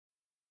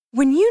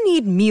When you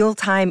need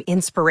mealtime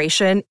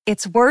inspiration,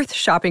 it's worth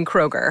shopping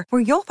Kroger,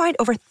 where you'll find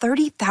over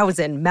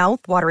 30,000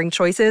 mouth-watering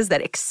choices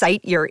that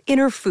excite your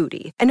inner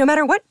foodie. And no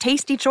matter what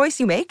tasty choice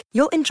you make,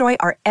 you'll enjoy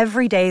our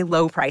everyday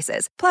low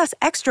prices, plus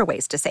extra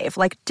ways to save,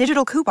 like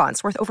digital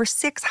coupons worth over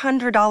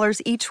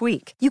 $600 each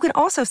week. You can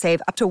also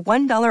save up to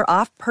 $1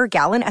 off per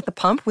gallon at the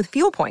pump with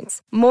fuel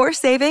points. More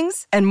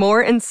savings and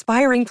more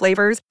inspiring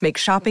flavors make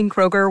shopping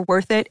Kroger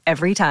worth it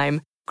every time.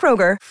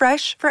 Kroger,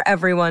 fresh for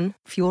everyone.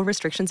 Fuel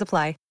restrictions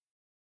apply.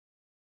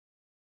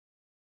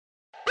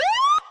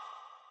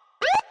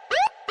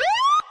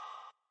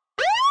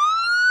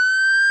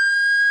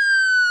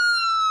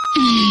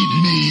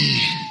 Feed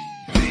me.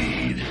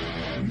 Feed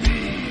me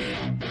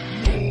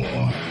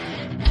more.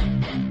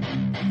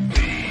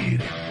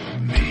 Feed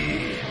me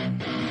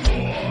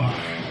more.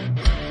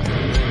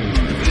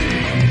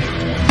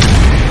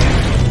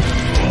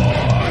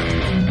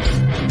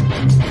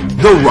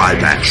 The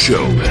Ryback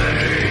Show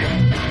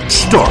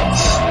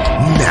starts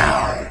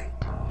now.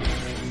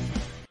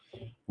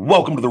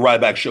 Welcome to the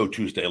Ryback Show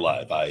Tuesday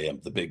Live. I am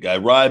the big guy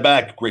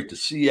Ryback. Great to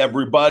see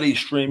everybody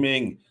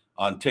streaming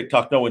on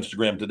TikTok. No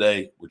Instagram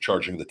today. We're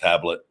charging the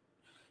tablet.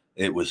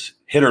 It was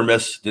hit or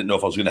miss. Didn't know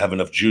if I was going to have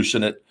enough juice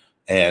in it.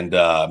 And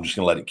I'm just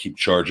going to let it keep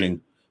charging.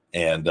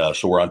 And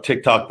so we're on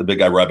TikTok, the big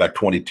guy Ryback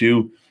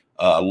 22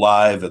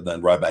 live, and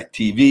then Ryback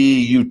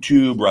TV,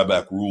 YouTube,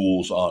 Ryback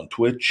Rules on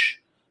Twitch,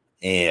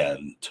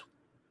 and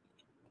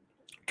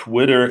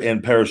Twitter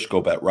and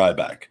Periscope at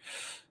Ryback.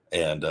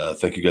 And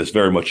thank you guys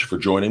very much for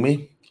joining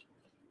me.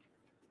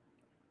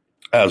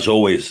 As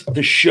always,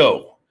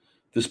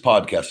 this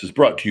podcast is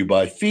brought to you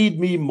by Feed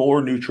Me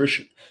More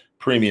Nutrition,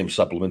 premium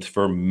supplements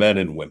for men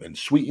and women,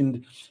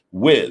 sweetened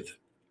with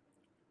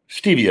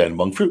stevia and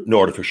monk fruit, no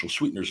artificial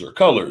sweeteners or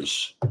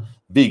colors,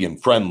 vegan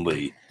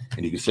friendly.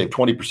 And you can save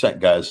 20%,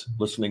 guys,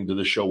 listening to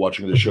this show,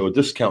 watching the show,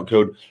 discount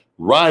code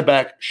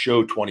Ryback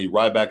Show 20,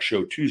 Ryback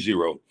Show 20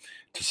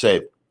 to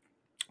save.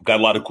 We've got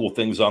a lot of cool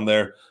things on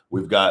there.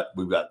 We've got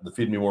the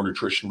Feed Me More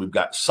Nutrition. We've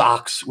got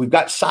socks. We've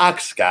got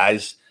socks,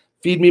 guys.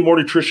 Feed Me More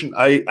Nutrition.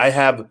 I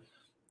have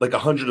like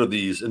 100 of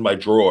these in my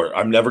drawer.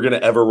 I'm never going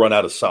to ever run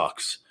out of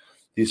socks.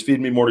 These Feed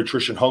Me More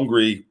Nutrition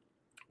Hungry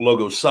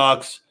logo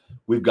socks.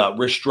 We've got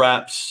wrist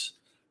straps,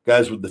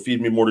 guys, with the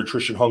Feed Me More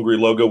Nutrition Hungry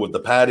logo with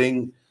the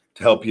padding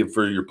to help you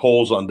for your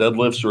pulls on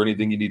deadlifts or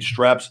anything you need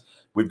straps.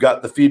 We've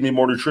got the Feed Me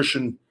More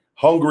Nutrition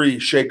Hungry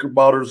shaker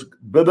bottles.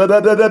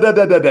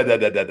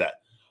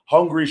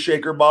 Hungry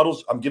shaker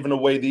bottles. I'm giving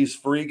away these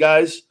free,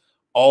 guys,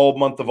 all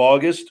month of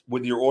August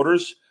with your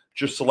orders.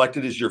 Just select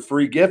it as your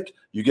free gift.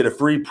 You get a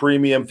free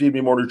premium Feed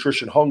Me More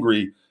Nutrition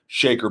Hungry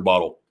shaker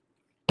bottle.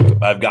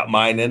 I've got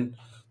mine in.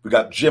 We've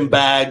got gym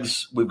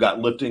bags. We've got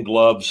lifting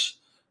gloves.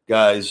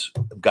 Guys,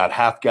 we've got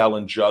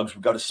half-gallon jugs.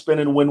 We've got a spin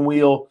and win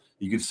wheel.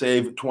 You can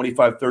save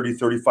 25, 30,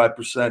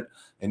 35%.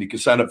 And you can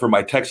sign up for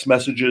my text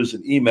messages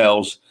and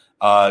emails.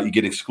 You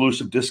get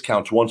exclusive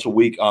discounts once a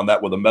week on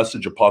that with a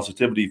message of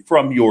positivity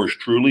from yours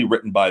truly,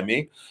 written by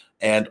me.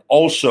 And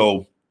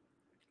also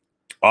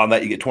on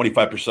that, you get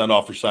 25%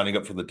 off for signing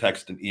up for the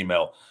text and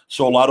email.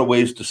 So a lot of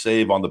ways to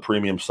save on the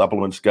premium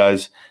supplements,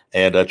 guys.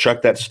 And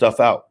check that stuff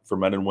out for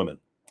men and women.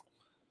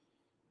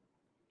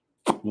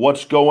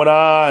 What's going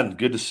on?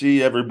 Good to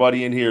see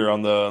everybody in here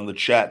on the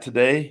chat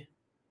today.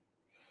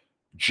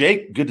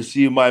 Jake, good to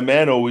see you, my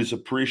man. Always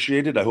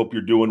appreciated. I hope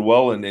you're doing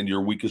well and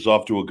your week is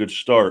off to a good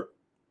start.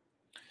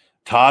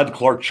 Todd,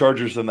 Clark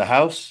Chargers in the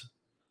house.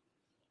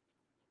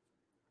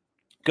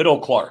 Good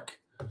old Clark.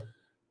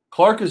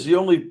 Clark is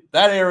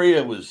that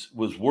area was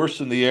worse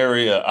than the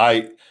area.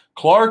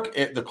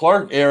 The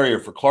Clark area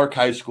for Clark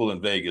High School in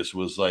Vegas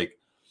was like,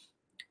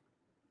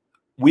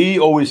 we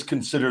always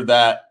considered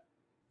that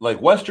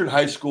like Western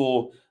High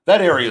School.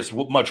 That area is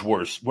much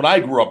worse. When I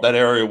grew up, that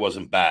area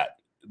wasn't bad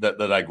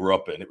that I grew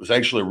up in. It was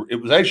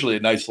actually a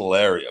nice little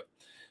area.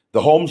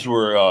 The homes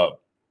were,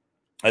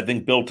 I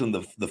think, built in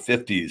the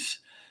 50s.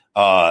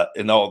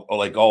 In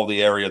all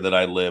the area that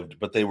I lived,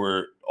 but they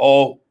were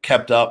all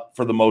kept up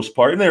for the most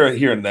part. And they were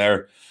here and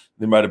there.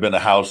 There might have been a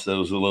house that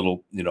was a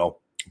little,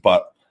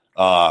 but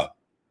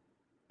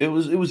it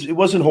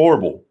wasn't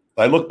horrible.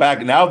 I look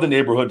back now, the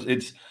neighborhoods,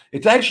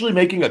 it's actually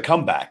making a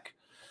comeback.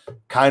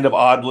 Kind of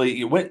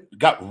oddly,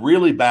 got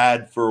really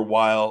bad for a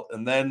while,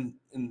 and then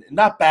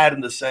not bad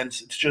in the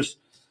sense it's just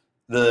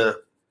I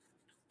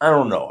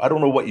don't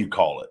know what you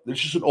call it. It's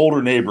just an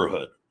older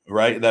neighborhood,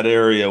 right? That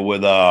area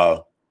with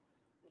all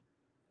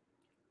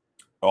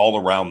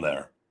around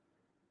there.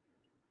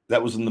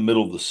 That was in the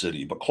middle of the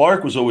city. But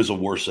Clark was always a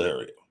worse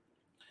area.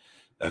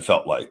 I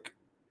felt like.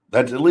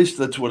 At least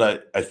that's what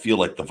I feel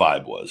like the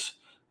vibe was.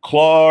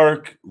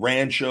 Clark,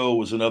 Rancho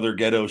was another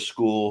ghetto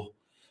school.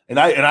 And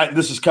I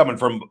this is coming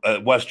from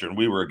Western.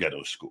 We were a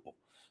ghetto school.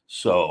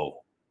 So,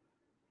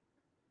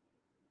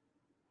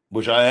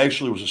 which I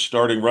actually was a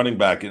starting running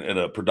back in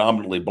a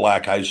predominantly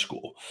black high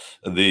school.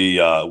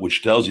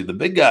 Which tells you the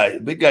big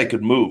guy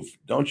could move.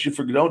 Don't you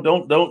forget?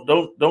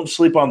 Don't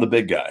sleep on the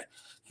big guy.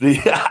 We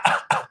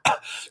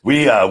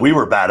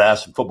were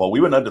badass in football. We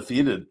went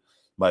undefeated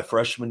my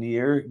freshman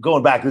year.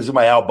 Going back, this is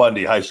my Al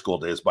Bundy high school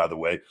days, by the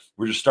way.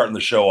 We're just starting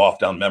the show off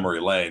down memory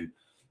lane.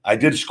 I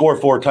did score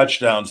 4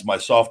 touchdowns my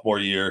sophomore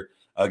year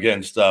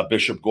against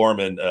Bishop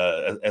Gorman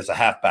as a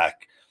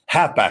halfback,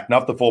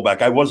 not the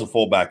fullback. I was a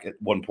fullback at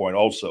one point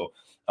also,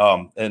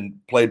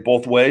 and played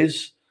both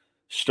ways,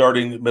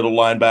 starting middle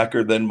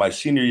linebacker. Then my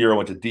senior year, I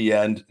went to D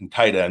end and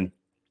tight end.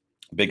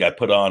 Big guy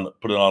put on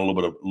a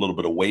little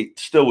bit of weight.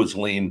 Still was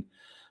lean.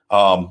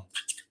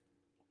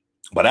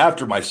 But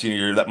after my senior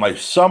year,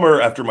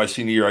 after my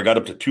senior year, I got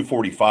up to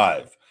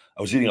 245.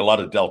 I was eating a lot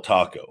of Del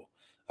Taco.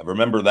 I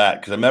remember that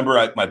because I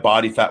remember my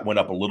body fat went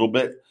up a little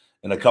bit,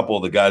 and a couple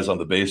of the guys on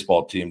the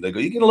baseball team, they go,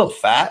 "You get a little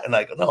fat?" And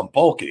I go, "No, I'm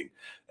bulking."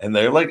 And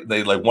they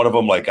one of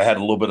them, like, I had a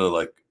little bit of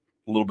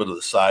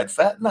the side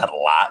fat, not a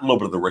lot, a little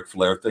bit of the Ric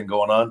Flair thing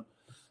going on.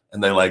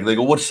 And they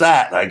go, "What's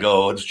that?" And I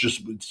go, it's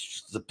just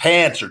the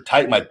pants are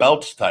tight. My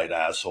belt's tight,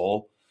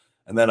 asshole.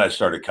 And then I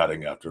started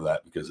cutting after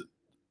that because it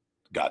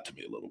got to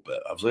me a little bit.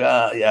 I was like,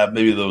 yeah,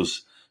 maybe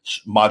those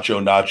macho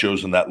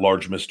nachos and that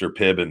large Mr.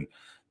 Pibb and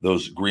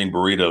those green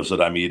burritos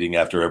that I'm eating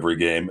after every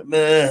game.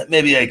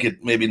 Maybe I could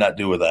not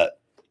do with that.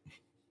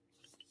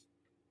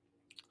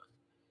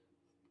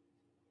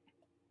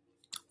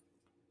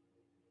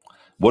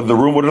 What are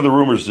the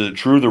rumors? Is it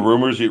true the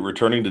rumors you're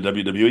returning to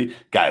WWE?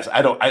 Guys,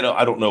 I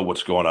don't know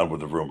what's going on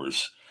with the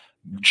rumors.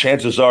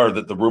 Chances are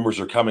that the rumors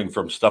are coming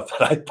from stuff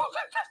that I put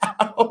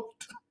out.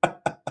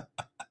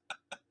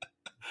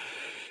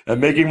 I'm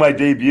making my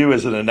debut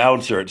as an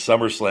announcer at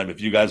SummerSlam.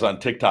 If you guys on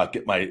TikTok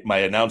get my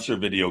announcer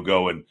video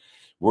going,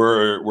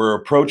 we're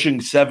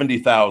approaching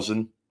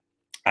 70,000.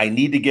 I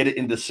need to get it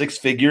into 6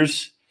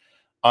 figures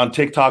on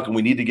TikTok, and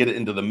we need to get it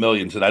into the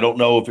millions. And I don't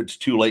know if it's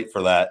too late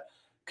for that,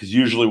 because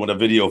usually when a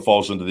video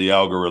falls into the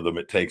algorithm,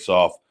 it takes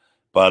off.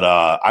 But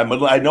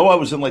I know I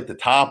was in like the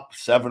top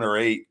 7 or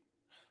 8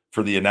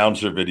 for the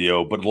announcer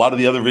video, but a lot of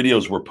the other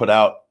videos were put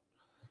out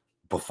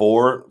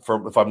before,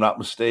 if I'm not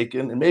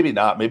mistaken, and maybe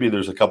not. Maybe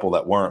there's a couple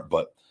that weren't,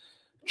 but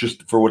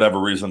just for whatever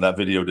reason, that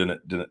video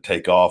didn't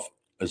take off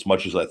as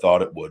much as I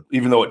thought it would.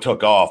 Even though it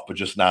took off, but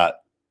just not.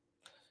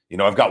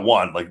 I've got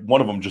one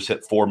of them just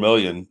hit 4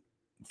 million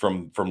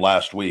from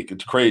last week.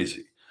 It's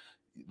crazy.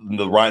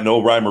 No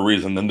rhyme or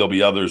reason. Then there'll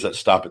be others that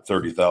stop at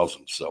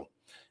 30,000. So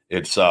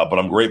it's, but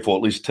I'm grateful.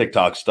 At least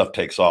TikTok stuff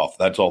takes off.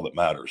 That's all that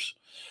matters.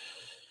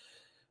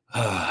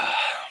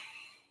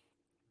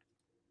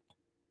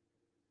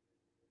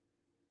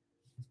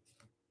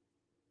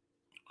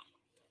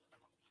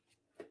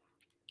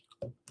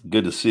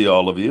 Good to see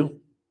all of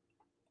you.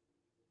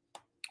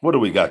 What do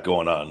we got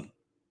going on?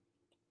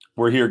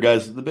 We're here,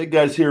 guys. The big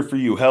guy's here for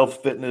you.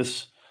 Health,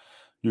 fitness,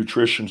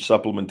 nutrition,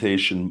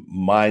 supplementation,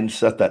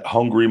 mindset, that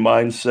hungry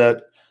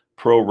mindset,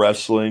 pro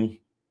wrestling.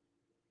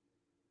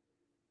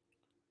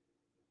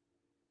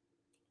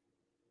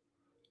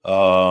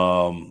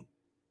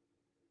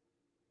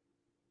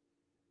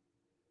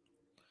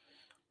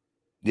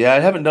 Yeah,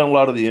 I haven't done a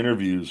lot of the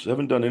interviews. I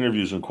haven't done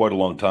interviews in quite a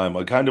long time.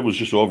 I kind of was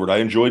just over it. I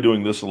enjoy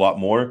doing this a lot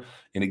more,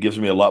 and it gives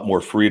me a lot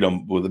more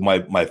freedom with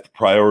my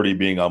priority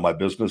being on my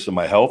business and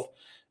my health.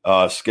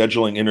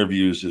 Scheduling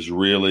interviews is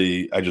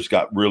really, I just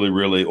got really,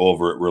 really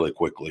over it really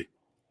quickly.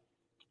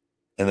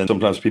 And then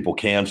sometimes people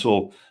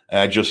cancel.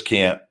 And I just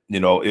can't,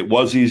 it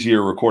was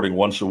easier recording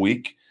once a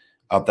week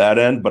at that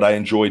end, but I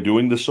enjoy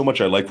doing this so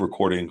much. I like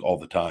recording all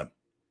the time.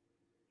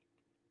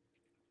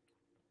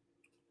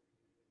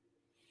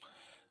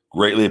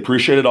 Greatly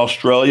appreciated.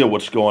 Australia,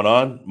 what's going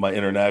on? My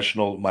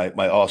international, my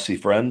Aussie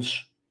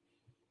friends.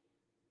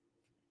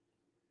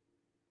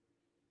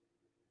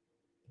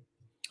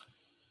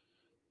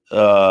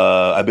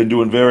 I've been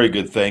doing very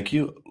good, thank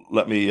you.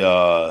 Let me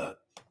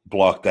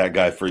block that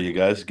guy for you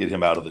guys, get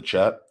him out of the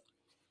chat.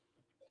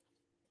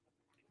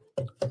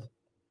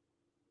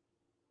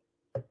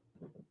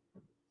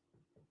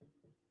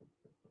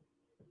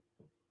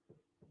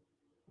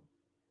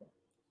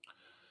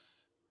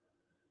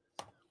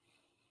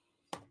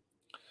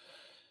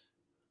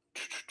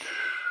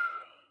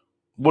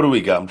 What do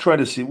we got? I'm trying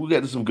to see. We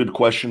got some good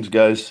questions,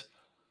 guys.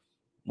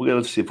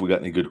 Let's see if we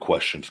got any good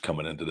questions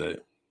coming in today.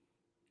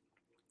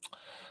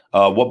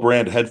 What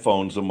brand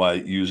headphones am I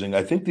using?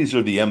 I think these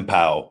are the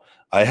MPOW.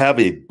 I have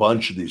a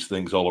bunch of these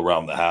things all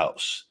around the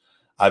house.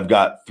 I've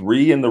got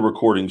 3 in the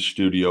recording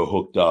studio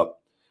hooked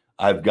up.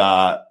 I've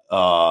got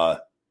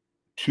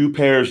 2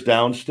 pairs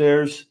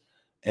downstairs,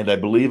 and I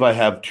believe I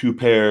have 2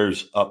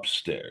 pairs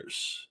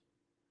upstairs.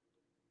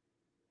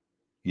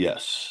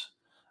 Yes.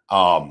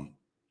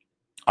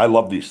 I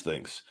love these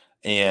things.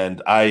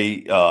 And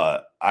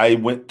I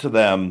went to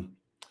them.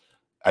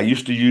 I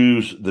used to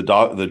use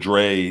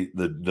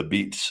the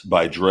Beats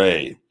by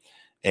Dre,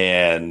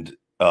 and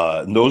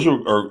those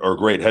are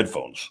great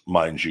headphones,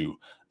 mind you.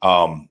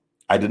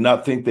 I did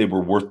not think they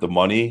were worth the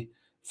money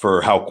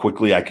for how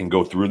quickly I can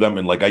go through them.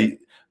 And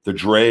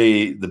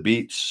the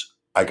Beats,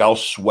 I'll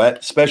sweat,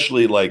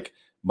 especially like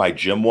my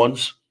gym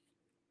ones,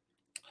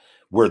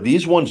 where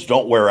these ones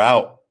don't wear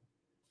out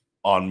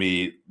on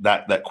me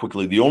that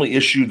quickly. The only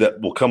issue that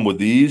will come with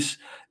these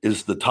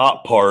is the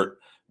top part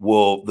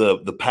will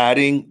the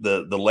padding,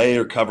 the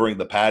layer covering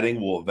the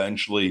padding will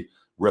eventually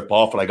rip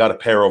off. And I got a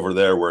pair over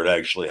there where it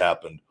actually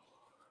happened.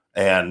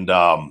 And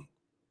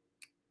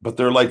but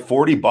they're like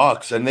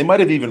 $40, and they might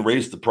have even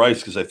raised the price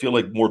because I feel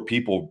like more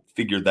people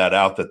figured that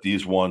out, that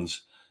these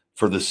ones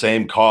for the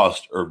same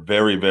cost are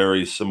very,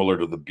 very similar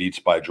to the Beats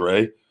by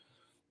Dre.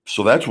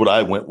 So that's what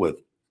I went with.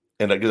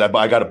 And I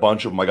got a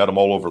bunch of them. I got them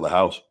all over the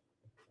house.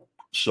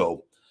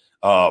 So,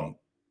 and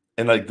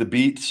like the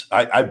Beats,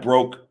 I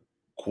broke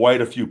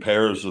quite a few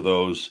pairs of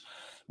those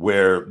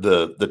where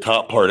the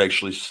top part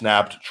actually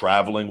snapped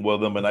traveling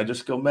with them. And I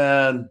just go,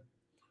 man,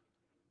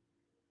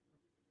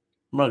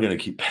 I'm not going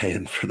to keep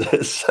paying for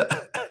this.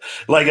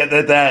 Like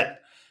that.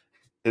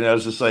 And I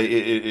was just like,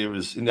 it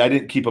was, and I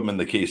didn't keep them in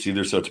the case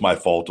either. So it's my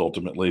fault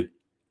ultimately.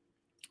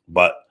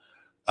 But,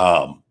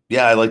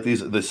 yeah, I like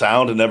these, the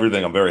sound and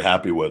everything I'm very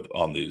happy with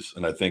on these.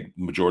 And I think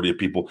the majority of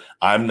people,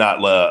 I'm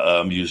not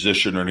a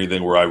musician or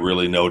anything where I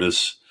really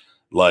notice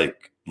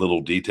like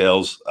little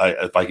details.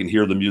 If I can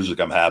hear the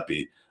music, I'm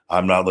happy.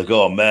 I'm not like,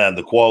 oh man,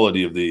 the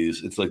quality of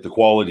these, it's like the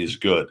quality is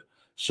good.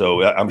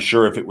 So I'm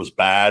sure if it was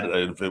bad,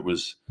 if it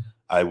was,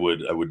 I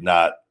would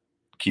not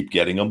keep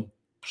getting them.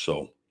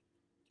 So,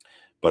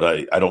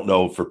 but I don't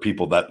know for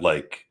people that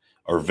like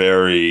are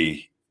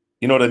very,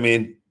 you know what I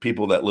mean?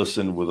 People that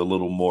listen with a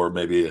little more,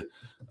 maybe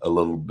a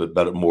little bit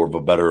better, more of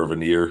a better of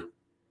an ear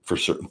for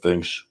certain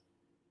things.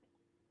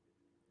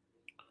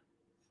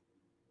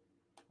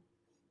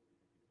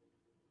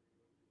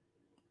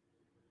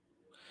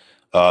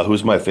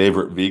 Who's my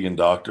favorite vegan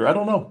doctor? I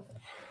don't know.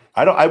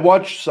 I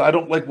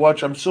don't like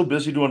watch. I'm so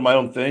busy doing my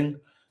own thing.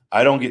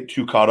 I don't get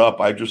too caught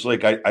up. I just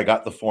like, I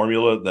got the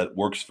formula that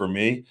works for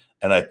me,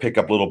 and I pick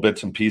up little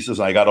bits and pieces.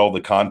 I got all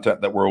the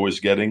content that we're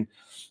always getting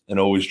and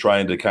always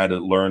trying to kind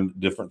of learn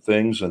different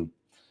things. And,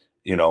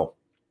 you know,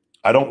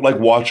 I don't like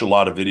watch a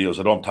lot of videos.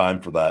 I don't have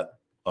time for that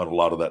on a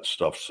lot of that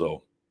stuff.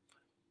 So,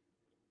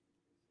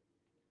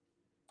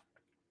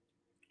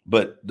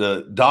 but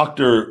the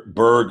Dr.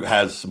 Berg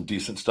has some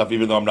decent stuff,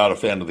 even though I'm not a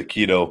fan of the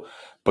keto,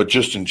 but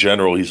just in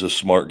general, he's a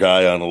smart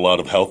guy on a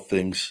lot of health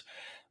things.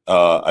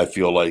 I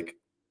feel like,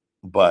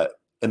 but,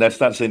 and that's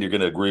not saying you're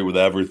going to agree with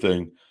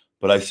everything,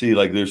 but I see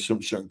like there's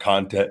some certain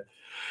content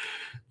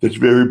that's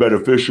very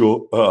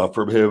beneficial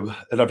from him.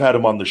 And I've had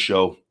him on the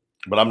show,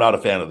 but I'm not a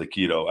fan of the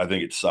keto. I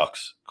think it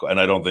sucks. And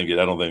I don't think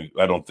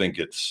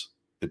it's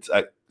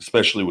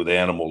especially with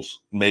animals.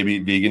 Maybe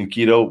vegan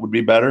keto would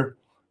be better.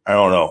 I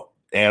don't know.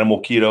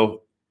 Animal keto,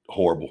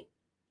 horrible.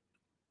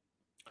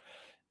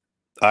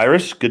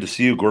 Iris, good to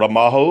see you.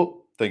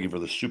 Gramajo, thank you for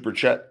the super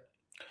chat.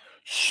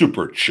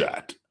 Super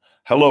chat.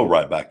 Hello,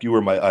 Ryback. You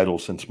were my idol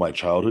since my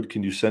childhood.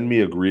 Can you send me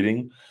a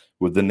greeting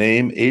with the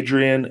name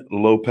Adrian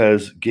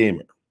Lopez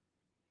Gamer?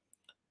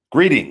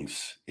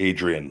 Greetings,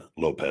 Adrian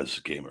Lopez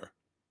Gamer.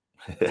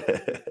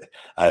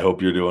 I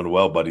hope you're doing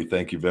well, buddy.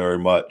 Thank you very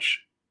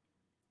much.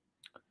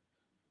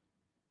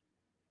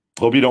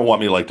 Hope you don't want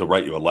me like to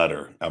write you a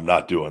letter. I'm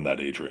not doing that,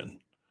 Adrian.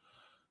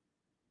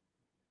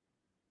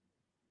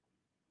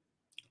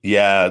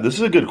 Yeah, this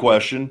is a good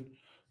question.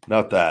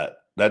 Not that.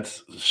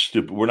 That's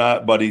stupid. We're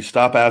not, buddy.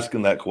 Stop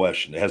asking that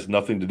question. It has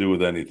nothing to do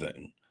with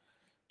anything.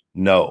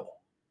 No.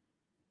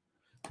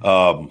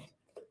 Hey,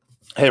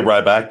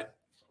 Ryback.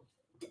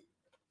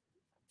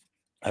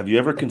 Have you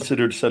ever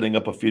considered setting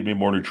up a Feed Me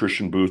More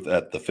Nutrition booth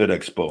at the Fit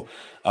Expo?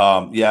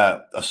 Yeah.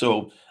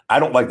 So I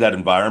don't like that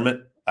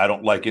environment. I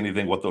don't like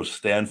anything what those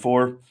stand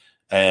for.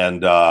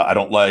 And I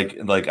don't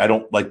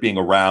like being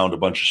around a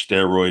bunch of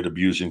steroid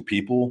abusing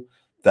people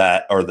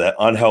that are the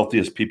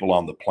unhealthiest people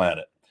on the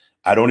planet.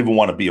 I don't even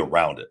want to be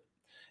around it.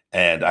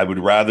 And I would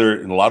rather,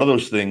 in a lot of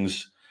those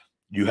things,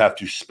 you have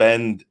to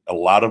spend a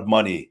lot of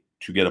money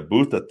to get a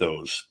booth at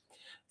those.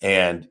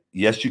 And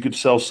yes, you could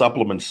sell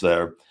supplements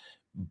there,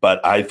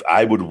 but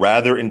I would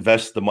rather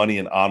invest the money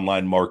in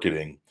online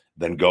marketing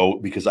than go,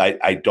 because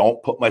I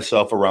don't put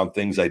myself around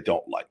things I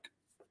don't like.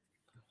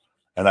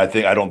 And I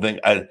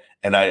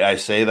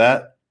say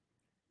that.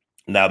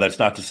 Now, that's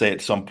not to say at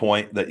some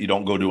point that you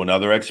don't go to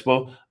another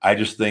expo. I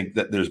just think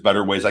that there's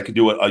better ways. I could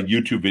do a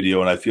YouTube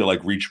video and I feel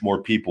like reach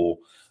more people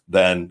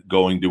than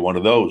going to one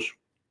of those.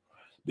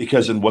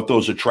 Because in what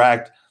those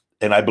attract,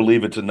 and I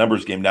believe it's a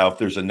numbers game. Now, if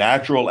there's a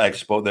natural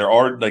expo, there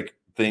are like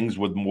things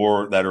with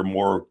more that are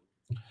more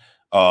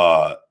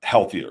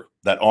healthier,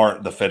 that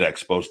aren't the fit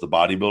expos, the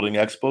bodybuilding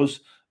expos.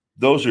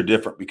 Those are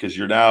different because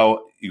you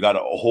got a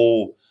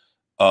whole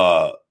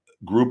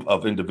group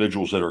of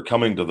individuals that are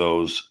coming to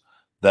those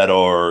that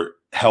are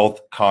health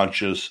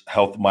conscious,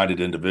 health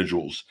minded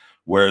individuals.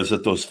 Whereas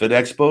at those fit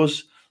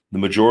expos, the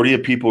majority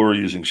of people are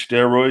using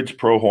steroids,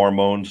 pro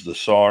hormones, the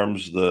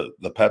SARMs,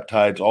 the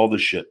peptides, all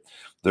this shit.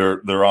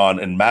 They're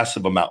on in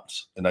massive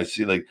amounts. And I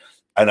see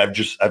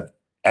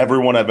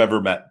everyone I've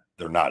ever met,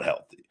 they're not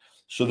healthy.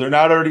 So they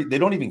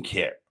don't even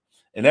care.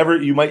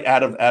 And you might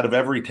out of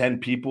every 10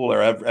 people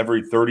or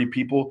every 30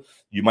 people,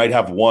 you might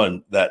have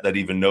one that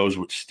even knows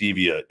what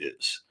stevia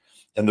is.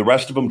 And the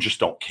rest of them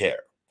just don't care.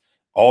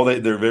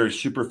 They're very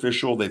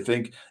superficial. They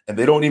think, and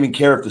they don't even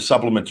care if the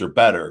supplements are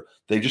better.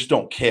 They just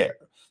don't care.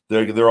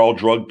 they're all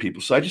drug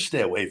people. So I just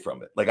stay away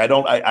from it. Like I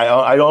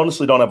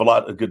honestly don't have a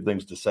lot of good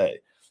things to say.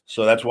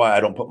 So that's why I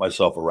don't put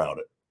myself around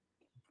it.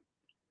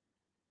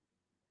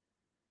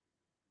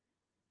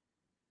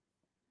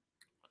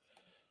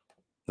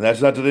 And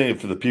that's not the thing.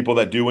 For the people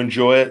that do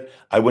enjoy it,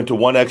 I went to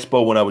one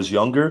expo when I was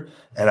younger,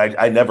 and I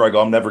I'm never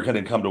going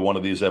to come to one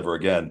of these ever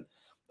again.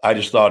 I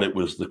just thought it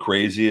was the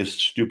craziest,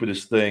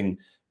 stupidest thing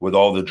with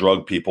all the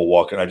drug people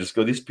walking. I just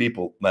go, these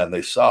people, man,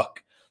 they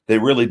suck. They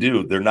really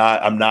do. They're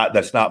not, I'm not,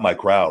 that's not my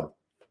crowd.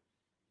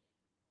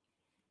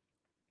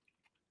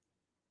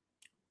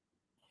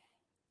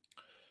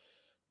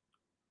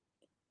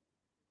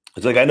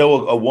 It's like I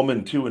know a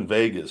woman too in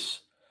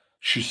Vegas.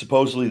 She's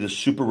supposedly this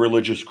super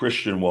religious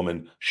Christian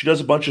woman. She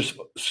does a bunch of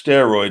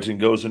steroids and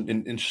goes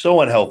and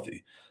so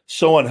unhealthy,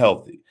 so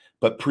unhealthy,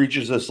 but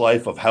preaches this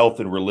life of health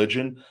and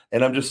religion.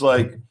 And I'm just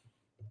like,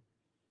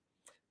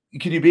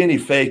 can you be any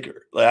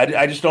faker? Like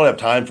I just don't have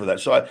time for that.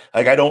 So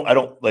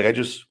I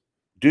just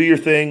do your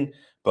thing.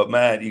 But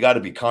man, you got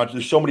to be conscious.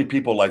 There's so many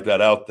people like that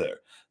out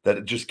there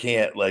that just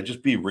can't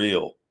just be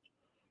real.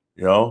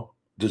 You know,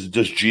 does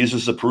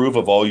Jesus approve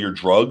of all your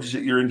drugs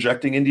that you're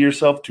injecting into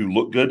yourself to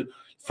look good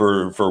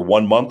for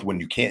 1 month when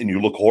you can't and you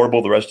look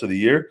horrible the rest of the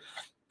year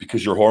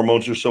because your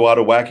hormones are so out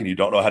of whack and you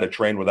don't know how to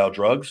train without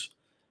drugs?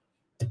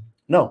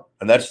 No,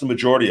 and that's the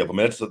majority of them.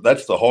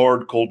 That's the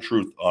hard, cold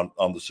truth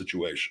on the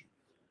situation.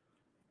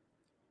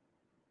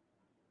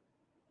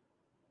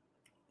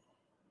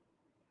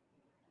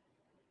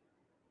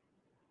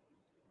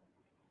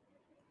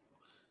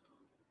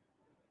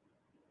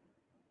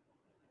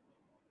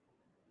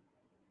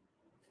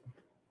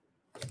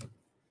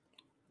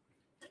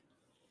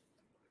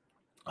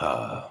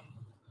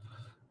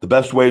 The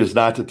best way is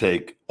not to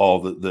take all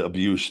the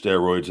abuse,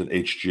 steroids, and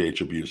HGH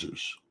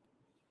abusers.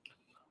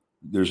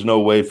 There's no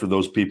way for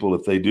those people,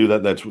 if they do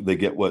that, that's what they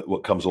get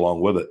what comes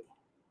along with it.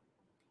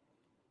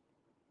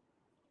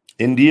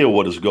 India,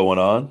 what is going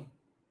on?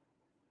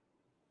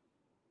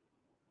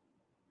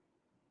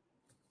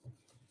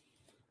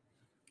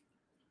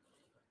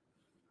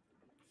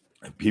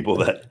 People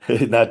that,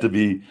 not to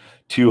be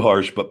too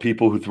harsh, but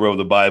people who throw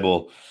the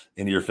Bible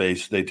in your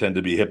face, they tend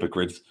to be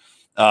hypocrites.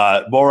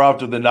 More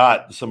often than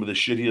not, some of the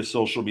shittiest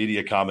social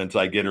media comments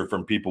I get are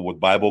from people with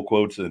Bible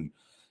quotes and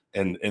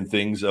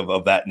things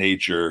of that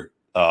nature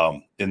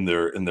in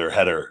their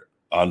header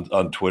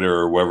on Twitter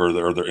or wherever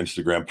or their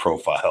Instagram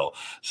profile.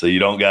 So you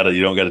don't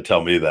gotta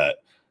tell me that.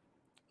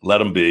 Let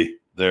them be.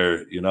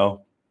 They're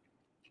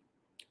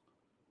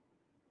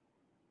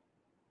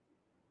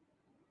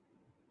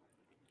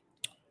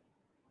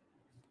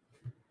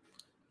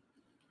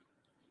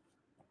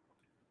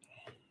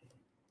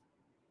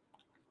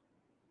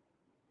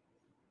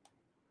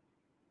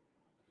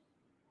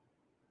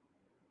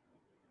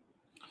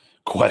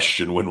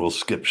Question: when will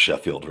Skip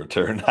Sheffield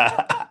return?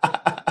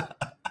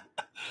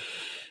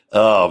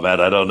 Oh man,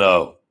 I don't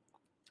know.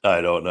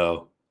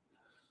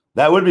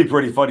 That would be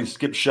pretty funny.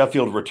 Skip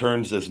Sheffield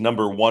returns as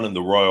number 1 in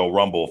the Royal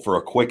Rumble for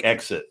a quick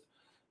exit,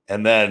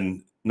 and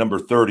then number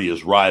 30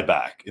 is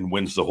Ryback and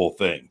wins the whole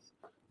thing.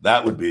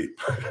 That would be.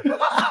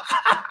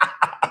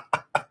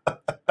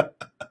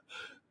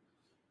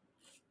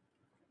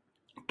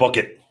 Book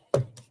it.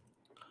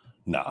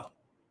 Nah.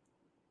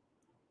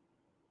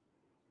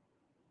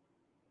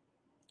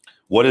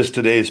 What is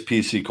today's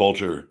PC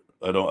culture?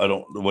 I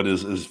don't. What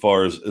is as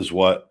far as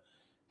what?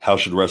 How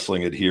should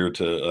wrestling adhere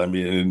to? I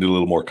mean, need a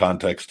little more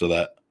context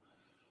to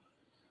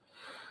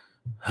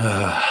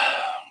that.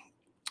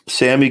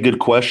 Sammy, good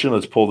question.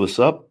 Let's pull this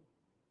up.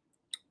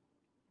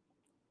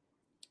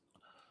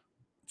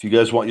 If you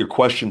guys want your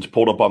questions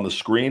pulled up on the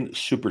screen,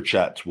 super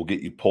chats will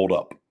get you pulled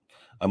up.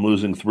 I'm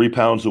losing 3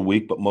 pounds a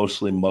week, but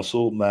mostly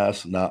muscle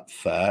mass, not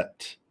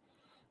fat.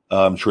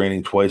 I'm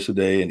training twice a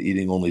day and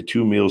eating only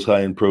 2 meals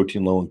high in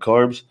protein, low in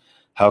carbs.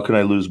 How can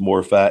I lose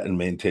more fat and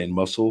maintain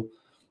muscle?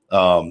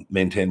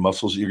 Maintain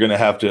muscles? You're going to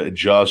have to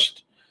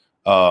adjust.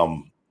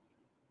 And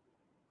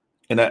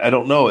I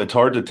don't know. It's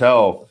hard to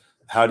tell.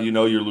 How do you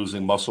know you're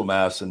losing muscle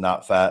mass and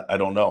not fat? I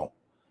don't know.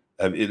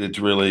 It's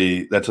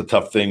really, that's a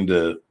tough thing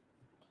to,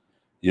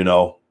 you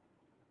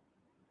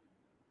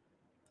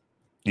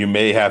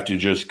may have to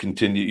just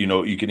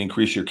continue. You can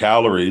increase your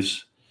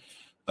calories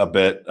a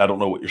bit. I don't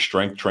know what your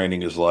strength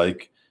training is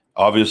like.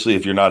 Obviously,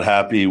 if you're not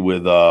happy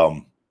with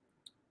the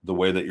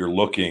way that you're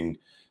looking,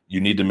 you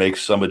need to make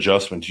some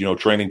adjustments.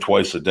 Training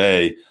twice a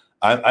day.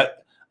 I've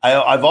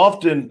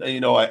often,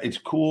 it's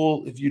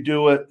cool if you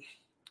do it,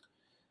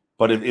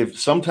 but if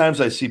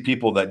sometimes I see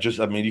people that just,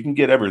 you can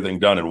get everything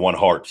done in one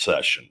hard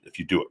session if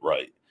you do it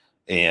right,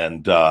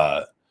 and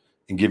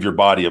give your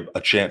body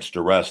a chance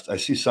to rest. I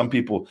see some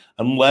people,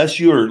 unless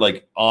you're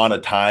like on a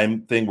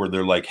time thing where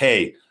they're like,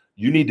 hey,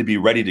 you need to be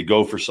ready to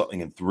go for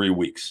something in 3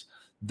 weeks.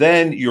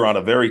 Then you're on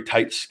a very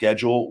tight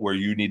schedule where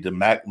you need to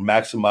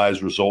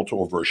maximize results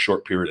over a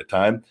short period of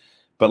time.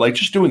 But like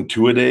just doing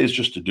 2-a-days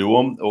just to do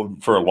them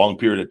for a long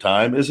period of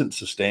time isn't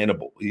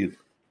sustainable either.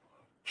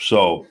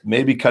 So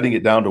maybe cutting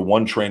it down to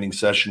one training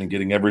session and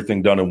getting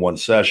everything done in one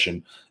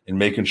session and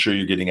making sure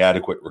you're getting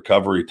adequate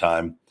recovery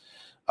time.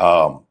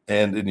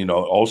 And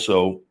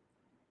also,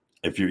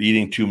 if you're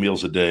eating 2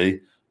 meals a day,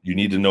 you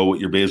need to know what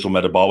your basal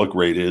metabolic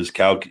rate is,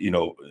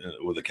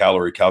 with a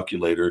calorie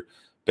calculator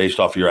based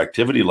off your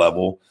activity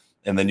level.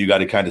 And then you got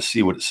to kind of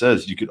see what it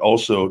says. You could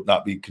also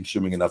not be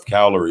consuming enough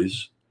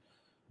calories.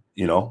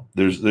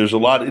 There's a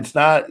lot. It's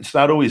not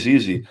always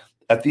easy.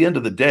 At the end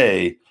of the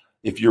day,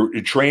 if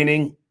you're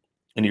training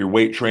and your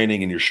weight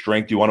training and your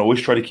strength, you want to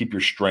always try to keep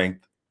your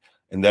strength.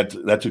 And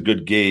that's a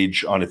good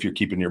gauge on if you're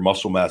keeping your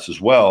muscle mass as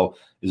well,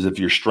 is if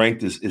your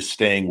strength is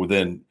staying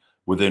within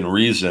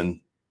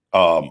reason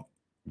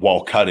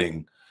while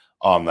cutting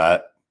on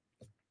that.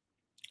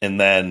 And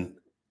then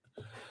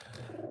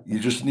you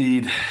just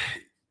need,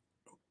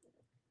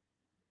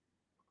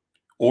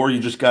 or you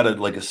just got to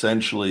like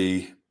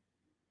essentially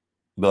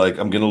be like,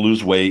 I'm going to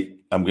lose weight.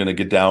 I'm going to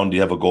get down. Do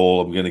you have a goal?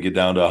 I'm going to get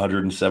down to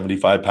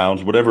 175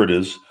 pounds, whatever it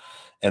is.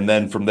 And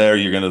then from there,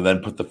 you're going to then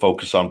put the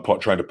focus on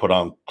trying to put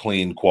on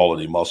clean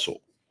quality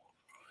muscle,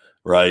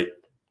 right?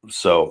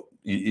 So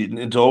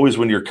it's always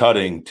when you're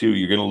cutting too,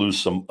 you're going to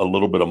lose a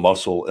little bit of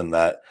muscle in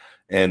that.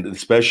 And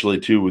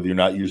especially too, with you're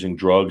not using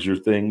drugs or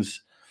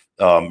things,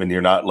 and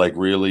you're not like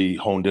really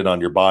honed in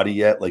on your body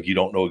yet. Like you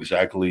don't know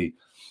exactly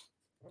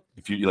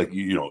if you like,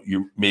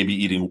 you're maybe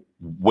eating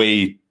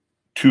way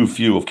too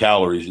few of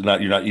calories. You're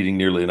not eating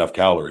nearly enough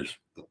calories.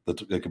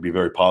 That could be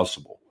very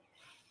possible.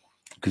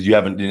 Because you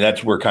haven't, and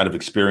that's where kind of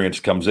experience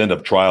comes in,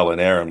 of trial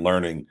and error and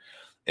learning.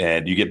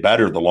 And you get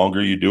better the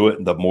longer you do it,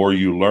 and the more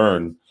you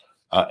learn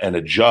and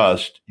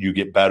adjust, you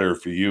get better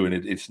for you. And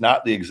it's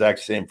not the exact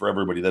same for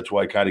everybody. That's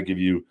why I kind of give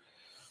you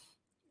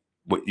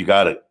what you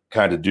got to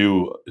kind of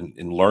do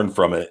and learn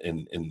from it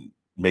and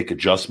make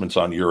adjustments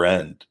on your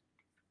end.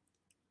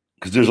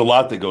 Because there's a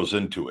lot that goes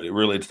into it.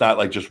 It's not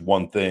like just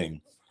one thing.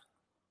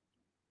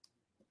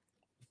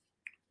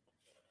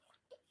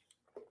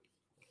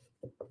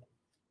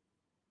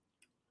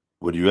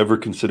 Would you ever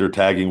consider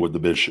tagging with the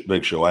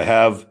Big Show? I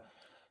have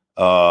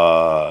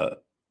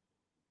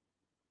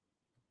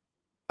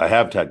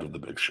tagged with the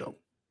Big Show.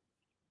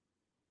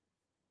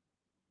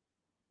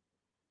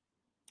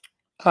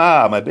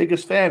 My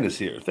biggest fan is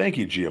here. Thank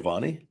you,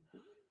 Giovanni.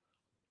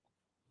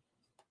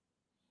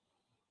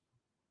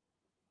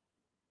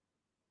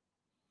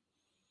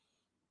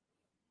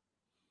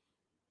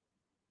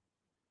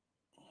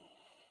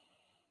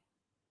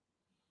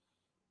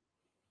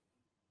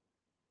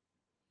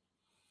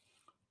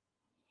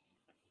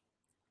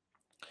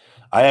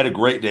 I had a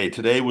great day.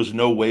 Today was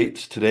no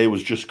weights. Today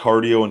was just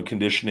cardio and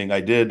conditioning.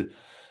 I did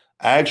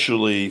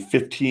actually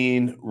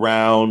 15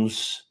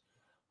 rounds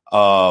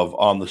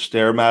on the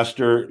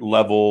Stairmaster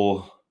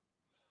level,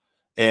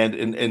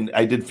 and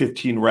I did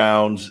 15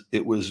 rounds.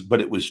 It was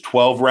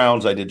 12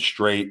 rounds I did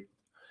straight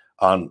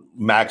on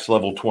max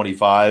level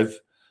 25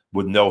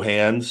 with no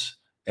hands,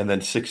 and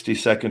then 60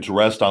 seconds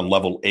rest on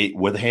level 8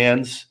 with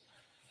hands,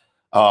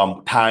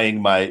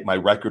 tying my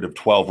record of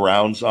 12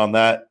 rounds on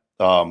that.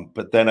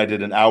 But then I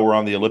did an hour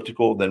on the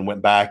elliptical, then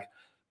went back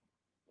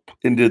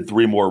and did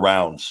 3 more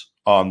rounds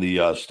on the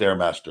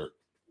Stairmaster.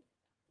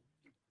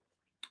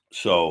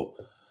 So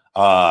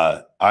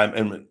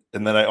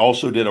and then I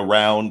also did a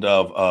round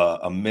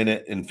of a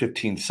minute and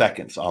 15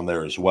 seconds on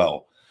there as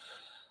well.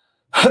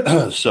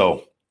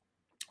 So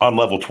on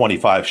level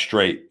 25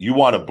 straight, you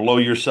want to blow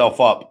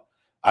yourself up.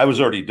 I was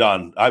already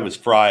done. I was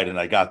fried, and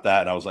I got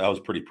that, and I was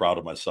pretty proud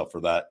of myself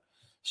for that.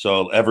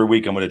 So every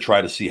week I'm going to try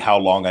to see how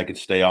long I could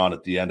stay on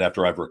at the end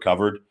after I've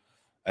recovered.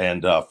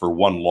 And for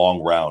one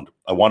long round,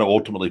 I want to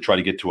ultimately try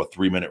to get to a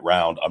 3-minute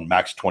round on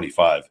max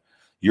 25.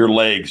 Your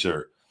legs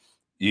are,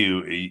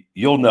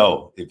 you'll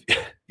know if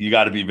you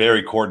got to be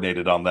very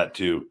coordinated on that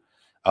too.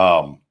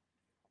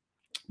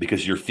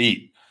 Because your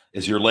feet,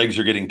 as your legs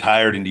are getting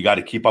tired and you got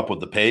to keep up with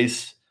the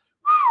pace,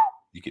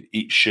 you could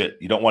eat shit.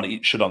 You don't want to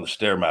eat shit on the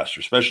Stairmaster,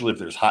 especially if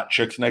there's hot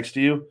chicks next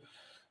to you.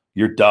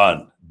 You're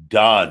done.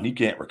 You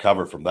can't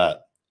recover from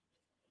that.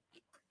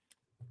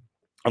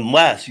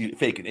 Unless you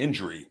fake an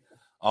injury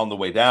on the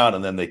way down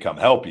and then they come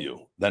help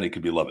you. Then it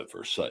could be love at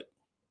first sight.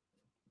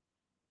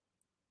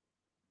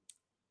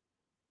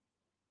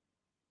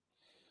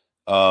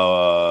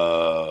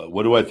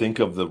 What do I think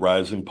of the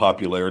rising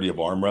popularity of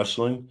arm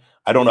wrestling?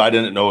 I don't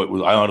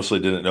know. I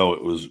honestly didn't know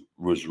it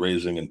was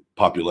raising in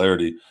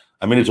popularity.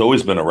 I mean, it's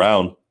always been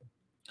around.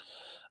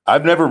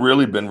 I've never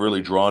really been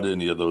really drawn to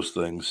any of those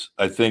things.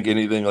 I think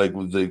anything like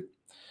I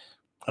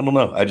don't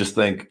know. I just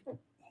think,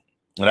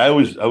 and I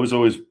was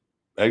always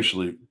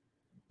actually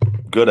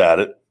good at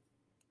it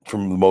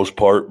from the most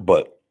part,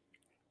 but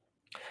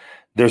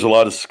there's a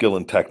lot of skill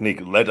and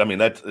technique. I mean,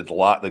 it's a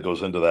lot that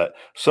goes into that.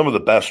 Some of the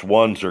best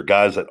ones are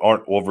guys that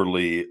aren't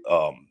overly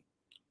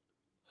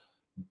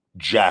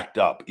jacked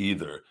up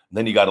either. And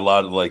then you got a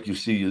lot of like you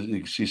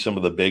see some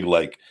of the big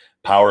like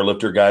power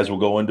lifter guys will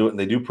go into it, and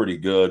they do pretty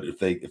good if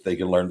they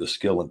can learn the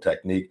skill and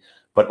technique.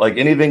 But like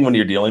anything, when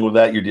you're dealing with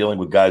that, you're dealing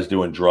with guys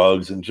doing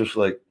drugs, and just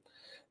like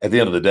at the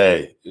end of the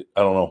day,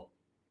 I don't know.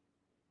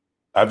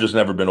 I've just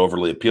never been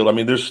overly appealed. I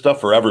mean, there's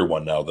stuff for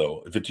everyone now,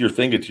 though. If it's your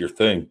thing, it's your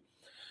thing.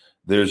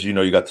 There's,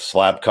 you got the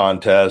slap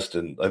contest,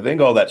 and I think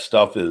all that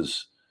stuff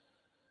is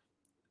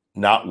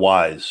not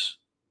wise,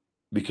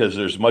 because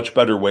there's much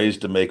better ways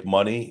to make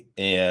money.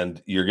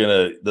 And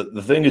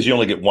the thing is, you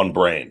only get one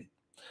brain.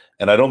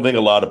 And I don't think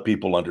a lot of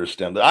people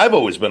understand that. I've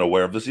always been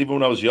aware of this, even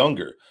when I was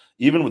younger,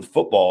 even with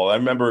football. I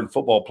remember in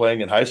football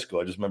playing in high school,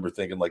 I just remember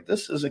thinking, like,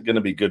 this isn't going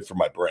to be good for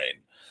my brain.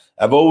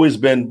 I've always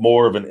been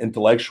more of an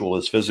intellectual,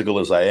 as physical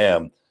as I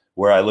am,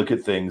 where I look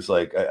at things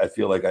like I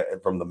feel like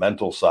from the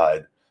mental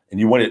side. And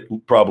you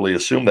wouldn't probably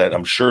assume that.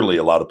 I'm surely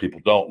a lot of people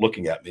don't,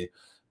 looking at me,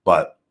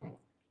 but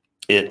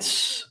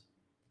it's,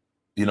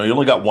 you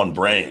only got one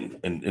brain,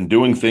 and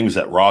doing things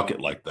that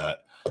rocket like that.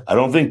 I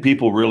don't think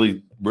people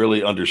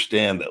really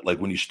understand that. Like,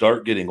 when you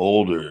start getting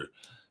older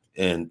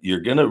and you're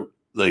gonna,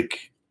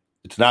 like,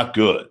 it's not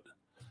good.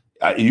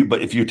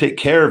 But if you take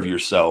care of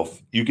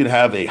yourself, you can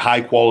have a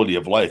high quality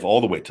of life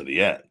all the way to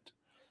the end.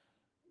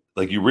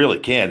 Like, you really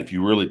can, if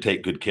you really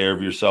take good care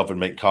of yourself and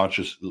make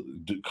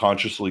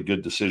consciously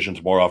good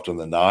decisions more often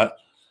than not.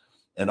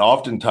 And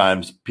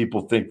oftentimes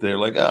people think they're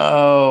like,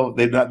 oh,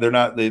 they're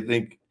not, they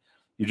think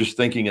you're just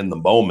thinking in the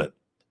moment,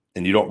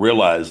 and you don't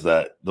realize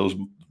that those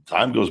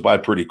time goes by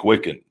pretty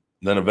quick. And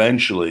then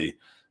eventually,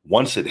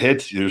 once it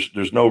hits,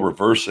 there's no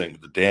reversing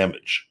the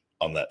damage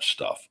on that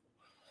stuff.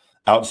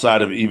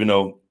 Outside of, even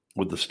though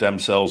with the stem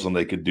cells, and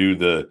they could do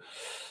the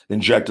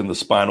injecting the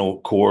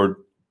spinal cord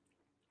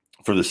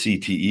for the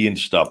CTE and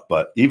stuff,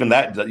 but even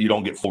that you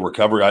don't get full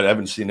recovery. I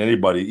haven't seen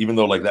anybody, even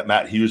though like that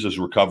Matt Hughes has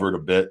recovered a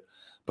bit,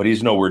 but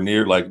he's nowhere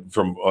near, like,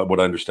 from what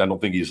I understand, I don't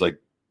think he's like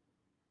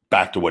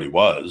back to what he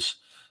was.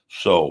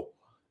 So,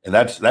 and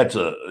that's that's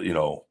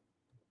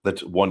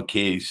one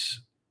case.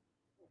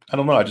 I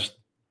don't know. I just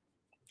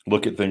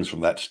look at things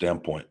from that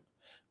standpoint.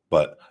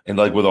 But, and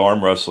like with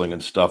arm wrestling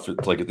and stuff,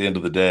 it's like at the end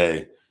of the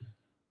day,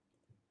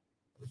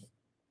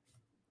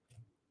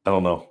 I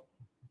don't know.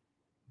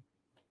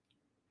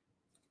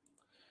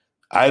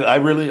 I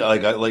really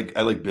like,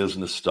 I like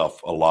business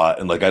stuff a lot,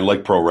 and like I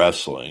like pro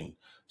wrestling.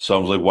 So I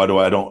was like, why do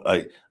I don't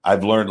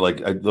I've learned,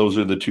 like, those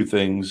are the two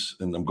things,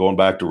 and I'm going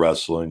back to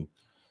wrestling.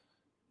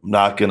 I'm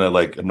not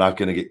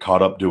gonna get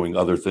caught up doing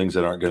other things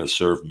that aren't gonna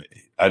serve me.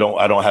 I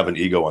don't have an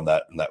ego in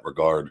that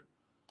regard.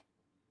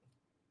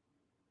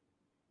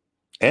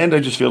 And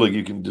I just feel like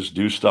you can just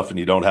do stuff and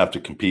you don't have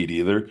to compete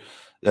either.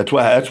 That's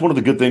one of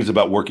the good things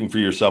about working for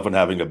yourself and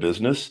having a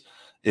business,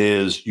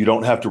 is you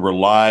don't have to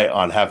rely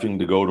on having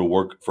to go to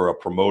work for a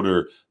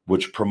promoter,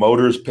 which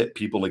promoters pit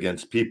people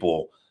against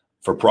people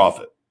for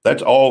profit.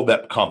 That's all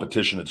that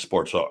competition in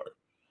sports are,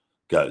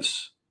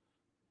 guys.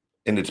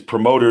 And it's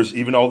promoters,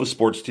 even all the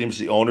sports teams,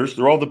 the owners,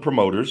 they're all the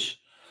promoters.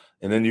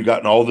 And then you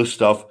got all this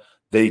stuff.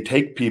 They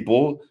take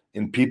people,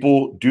 and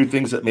people do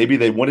things that maybe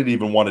they wouldn't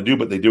even want to do,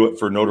 but they do it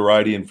for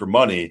notoriety and for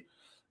money.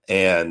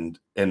 And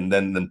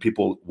then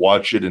people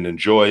watch it and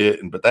enjoy it.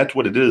 But that's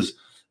what it is.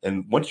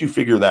 And once you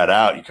figure that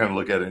out, you kind of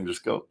look at it and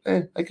just go,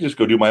 I can just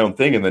go do my own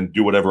thing and then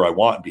do whatever I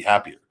want and be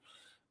happier.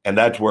 And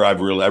that's where I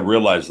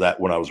realized that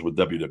when I was with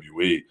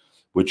WWE,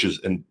 which is,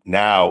 and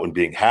now, and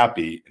being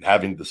happy and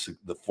having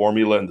the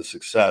formula and the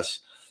success,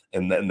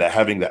 and then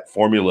having that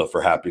formula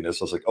for happiness,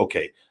 I was like,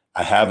 okay,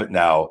 I have it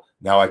now.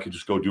 Now I can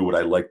just go do what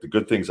I like, the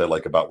good things I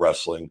like about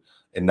wrestling,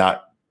 and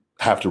not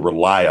have to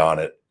rely on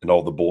it and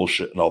all the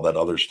bullshit and all that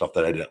other stuff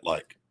that I didn't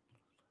like.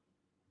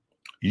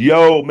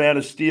 Yo, Man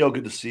of Steel,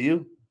 good to see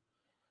you.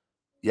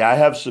 Yeah, I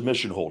have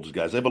submission holds,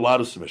 guys. I have a lot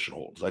of submission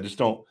holds. I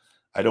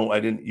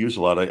didn't use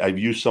a lot. I've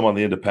used some on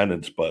the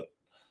independents, but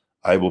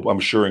I'm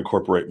sure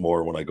incorporate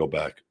more when I go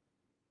back.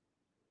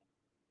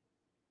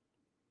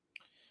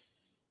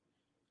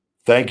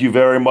 Thank you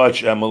very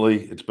much,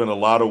 Emily. It's been a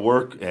lot of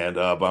work, and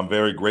I'm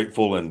very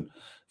grateful and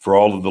for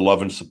all of the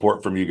love and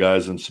support from you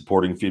guys and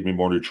supporting Feed Me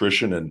More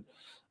Nutrition. And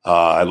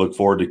I look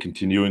forward to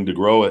continuing to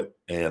grow it,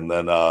 and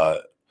then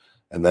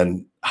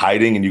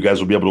hiding, and you guys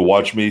will be able to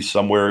watch me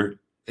somewhere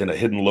in a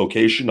hidden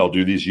location. I'll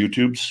do these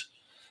YouTubes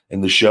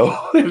in the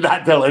show and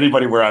not tell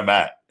anybody where I'm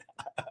at.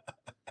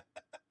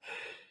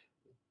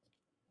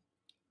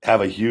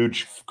 Have a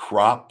huge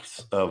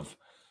crops of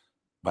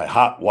my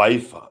hot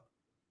wife,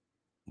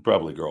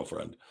 probably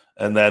girlfriend,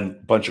 and then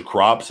a bunch of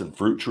crops and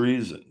fruit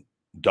trees and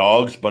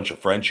dogs, a bunch of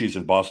Frenchies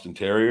and Boston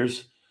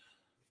Terriers,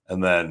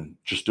 and then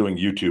just doing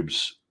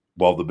YouTubes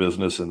while the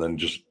business, and then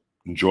just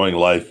enjoying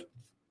life.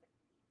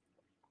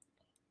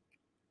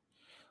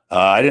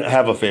 I didn't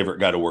have a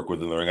favorite guy to work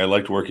with in the ring. I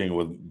liked working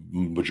with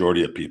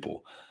majority of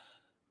people.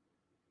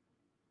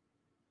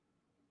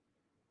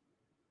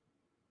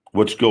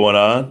 What's going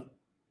on?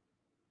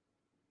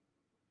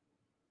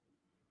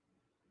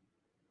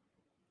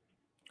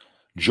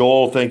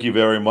 Joel, thank you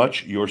very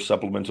much. Your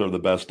supplements are the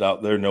best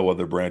out there. No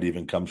other brand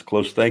even comes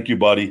close. Thank you,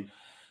 buddy.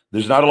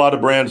 There's not a lot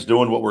of brands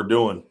doing what we're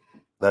doing.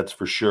 That's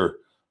for sure.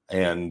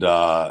 And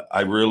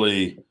I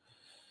believe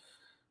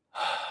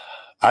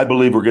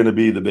we're going to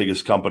be the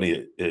biggest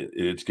company.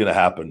 It's going to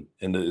happen.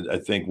 And I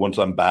think once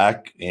I'm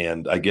back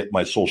and I get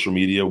my social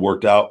media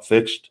worked out,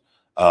 fixed,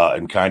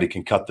 and kind of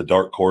can cut the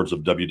dark cords of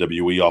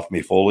WWE off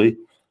me fully,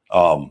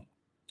 we're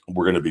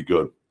going to be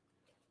good.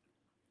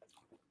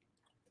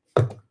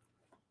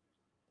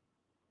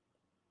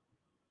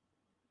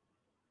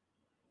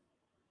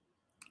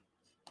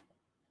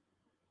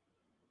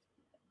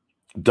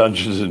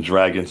 Dungeons and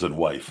Dragons and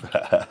wife.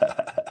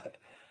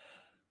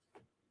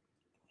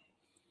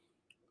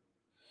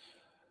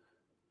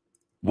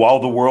 While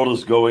the world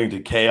is going to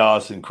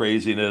chaos and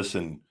craziness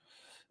and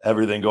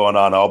everything going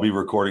on, I'll be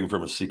recording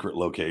from a secret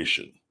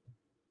location.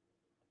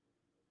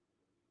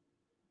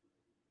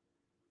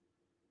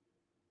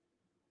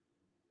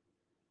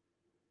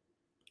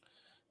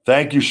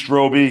 Thank you,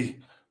 Stroby.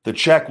 The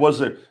check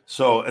wasn't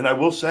so, and I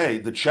will say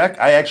the check,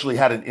 I actually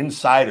had an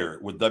insider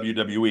with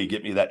WWE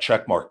get me that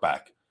check mark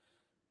back,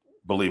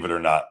 believe it or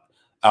not.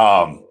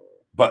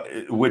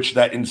 But which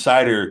that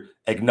insider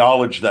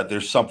acknowledged that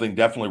there's something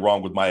definitely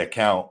wrong with my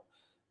account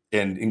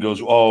and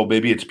goes, oh,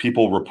 maybe it's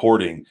people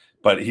reporting,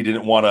 but he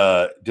didn't want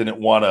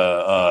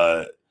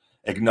to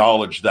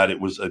acknowledge that it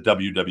was a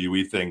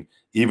WWE thing,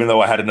 even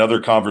though I had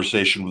another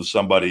conversation with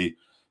somebody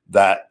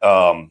that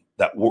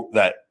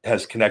that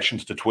has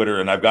connections to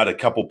Twitter, and I've got a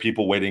couple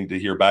people waiting to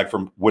hear back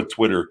from with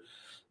Twitter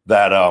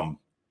that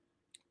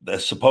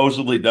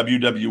supposedly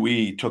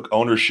WWE took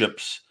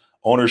ownership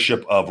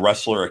of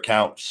wrestler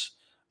accounts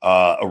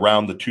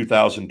around the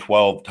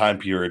 2012 time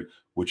period,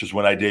 which is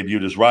when I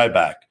debuted as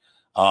Ryback,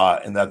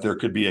 and that there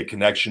could be a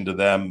connection to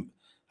them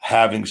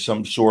having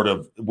some sort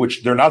of,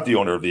 which they're not the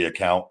owner of the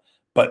account,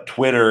 but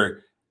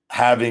Twitter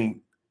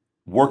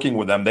working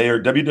with them.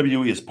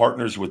 WWE is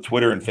partners with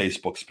Twitter and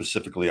Facebook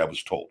specifically, I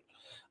was told.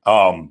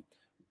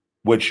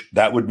 Which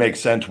that would make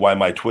sense why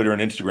my Twitter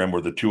and Instagram were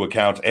the two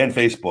accounts, and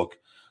Facebook,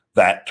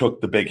 that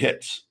took the big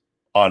hits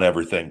on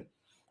everything.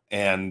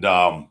 And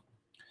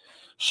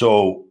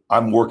so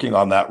I'm working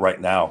on that right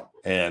now.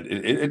 And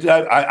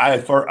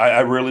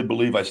I really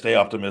believe, I stay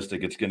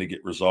optimistic it's going to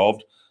get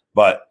resolved,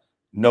 but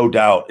no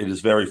doubt it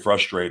is very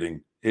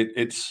frustrating.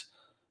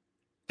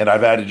 And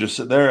I've had to just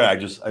sit there. I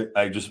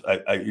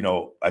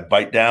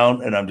bite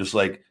down and I'm just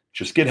like,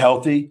 just get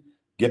healthy,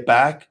 get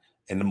back.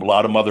 And a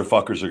lot of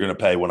motherfuckers are going to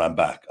pay when I'm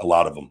back. A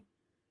lot of them.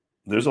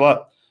 There's a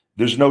lot.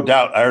 There's no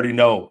doubt. I already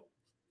know.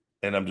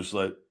 And I'm just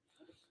like,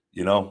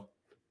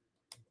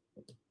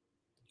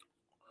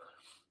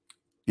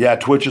 yeah,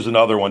 Twitch is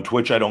another one.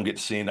 Twitch, I don't get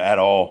seen at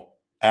all.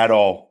 At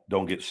all.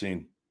 Don't get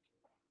seen.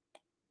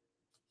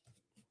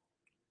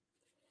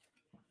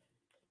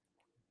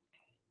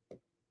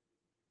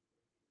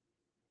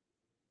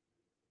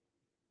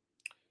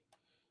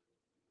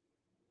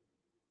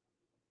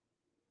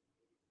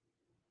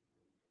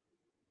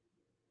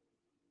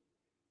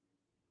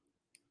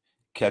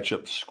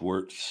 Ketchup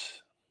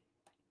squirts.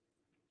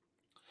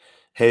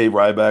 Hey,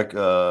 Ryback,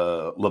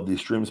 love these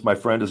streams. My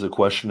friend has a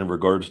question in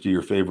regards to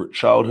your favorite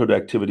childhood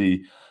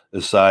activity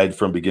aside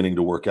from beginning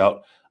to work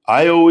out.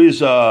 I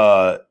always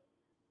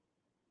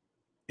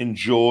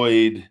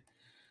enjoyed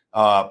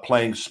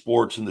playing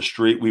sports in the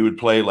street. We had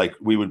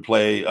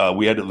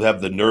to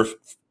have the Nerf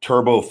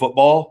Turbo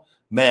football.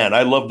 Man,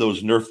 I love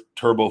those Nerf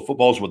Turbo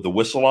footballs with the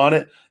whistle on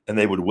it, and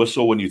they would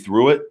whistle when you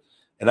threw it.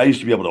 And I used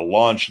to be able to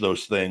launch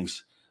those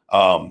things.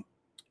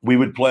 We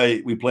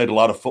played a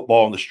lot of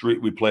football in the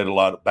street. We played a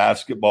lot of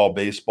basketball,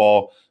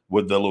 baseball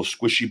with the little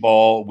squishy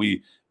ball.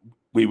 We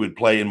would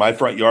play in my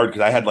front yard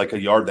because I had like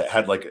a yard that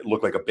had it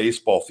looked like a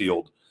baseball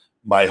field,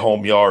 my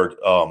home yard,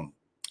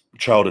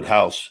 childhood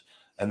house.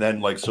 And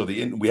then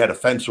we had a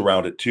fence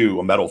around it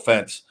too, a metal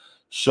fence.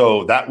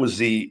 So that was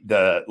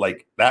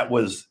that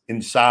was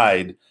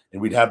inside,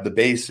 and we'd have the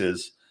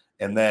bases.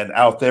 And then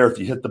out there, if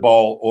you hit the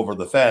ball over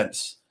the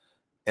fence,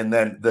 and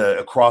then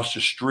across the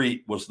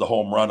street was the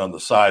home run on the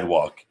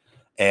sidewalk.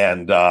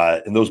 And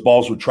those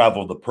balls would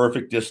travel the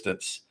perfect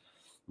distance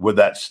with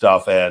that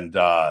stuff. And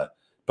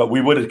but we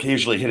would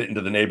occasionally hit it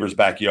into the neighbor's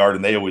backyard,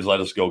 and they always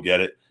let us go get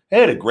it. They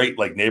had a great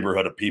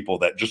neighborhood of people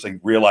that just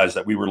realized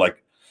that we were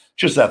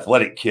just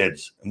athletic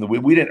kids, and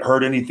we didn't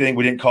hurt anything.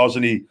 We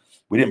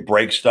didn't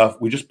break stuff.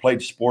 We just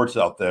played sports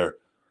out there.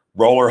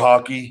 Roller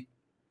hockey,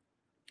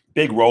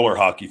 big roller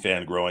hockey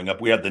fan growing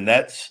up. We had the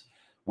nets.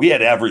 We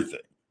had everything.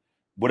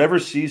 Whatever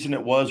season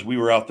it was, we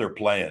were out there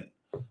playing,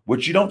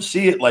 which you don't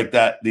see it like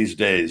that these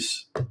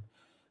days.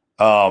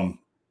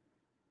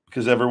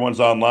 Because everyone's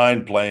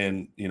online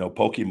playing,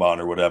 Pokemon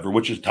or whatever,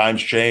 which is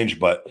times change.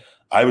 But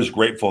I was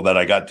grateful that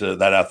I got to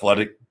that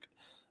athletic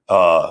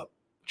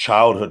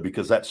childhood,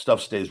 because that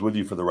stuff stays with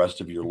you for the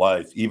rest of your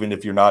life. Even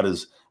if you're not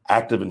as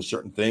active in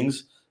certain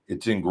things,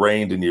 it's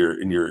ingrained in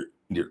your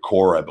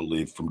core, I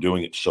believe, from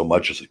doing it so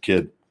much as a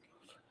kid.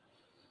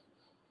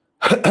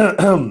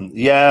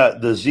 Yeah,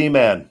 the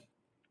Z-Man.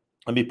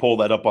 Let me pull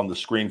that up on the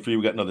screen for you.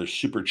 We got another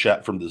super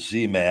chat from the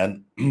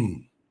Z-Man.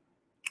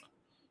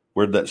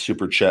 Where'd that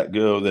super chat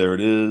go? There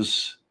it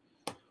is.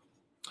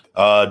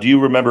 Do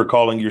you remember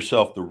calling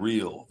yourself the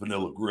real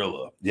Vanilla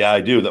Gorilla? Yeah, I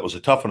do. That was a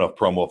Tough Enough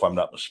promo, if I'm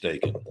not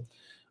mistaken.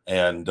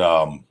 And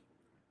I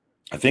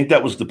think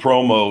that was the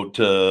promo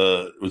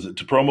to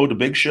promo to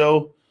Big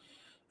Show?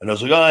 And I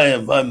was like, I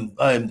am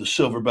the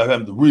Silverback.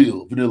 I'm the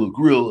real Vanilla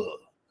Gorilla.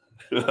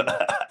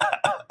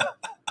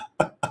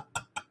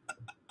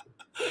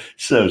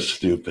 So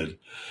stupid.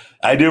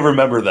 I do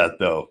remember that,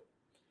 though.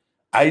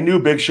 I knew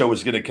Big Show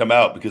was going to come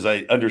out because I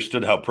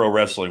understood how pro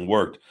wrestling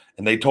worked.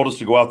 And they told us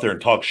to go out there and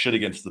talk shit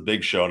against the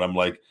Big Show. And I'm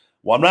like,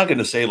 Well, I'm not going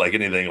to say like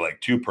anything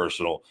like too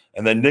personal.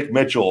 And then Nick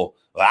Mitchell,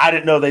 I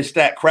didn't know they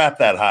stack crap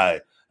that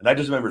high. And I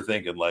just remember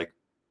thinking like,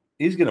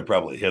 he's going to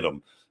probably hit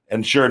him.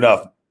 And sure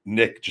enough,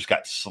 Nick just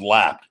got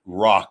slapped,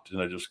 rocked.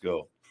 And I just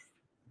go,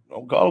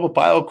 don't call him a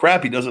pile of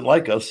crap. He doesn't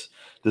like us.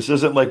 This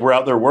isn't like we're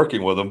out there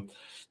working with him.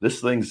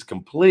 This thing's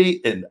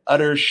complete and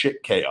utter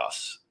shit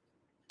chaos.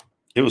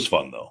 It was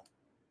fun though.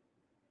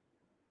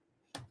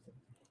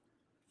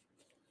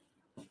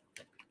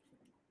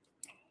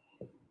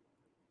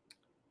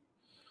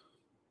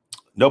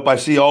 Nope, I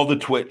see all the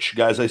Twitch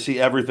guys. I see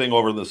everything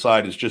over the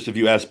side. It's just if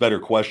you ask better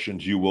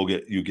questions,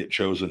 you get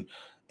chosen.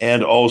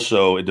 And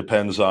also, it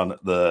depends on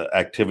the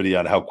activity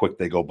on how quick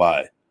they go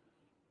by.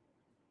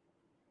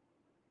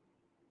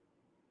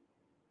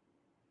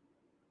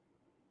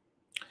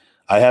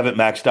 I haven't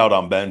maxed out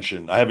on bench,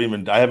 and I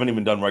haven't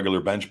even done regular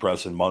bench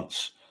press in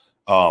months.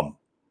 And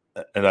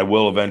I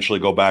will eventually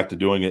go back to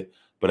doing it.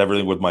 But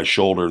everything with my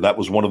shoulder, that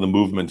was one of the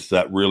movements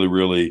that really,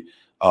 really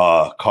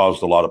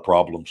caused a lot of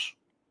problems.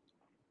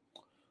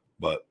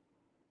 But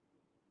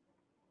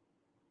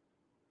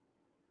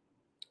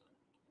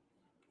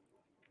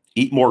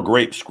eat more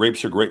grapes.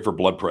 Grapes are great for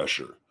blood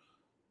pressure.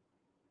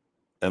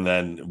 And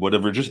then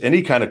whatever, just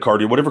any kind of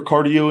cardio, whatever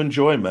cardio you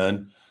enjoy,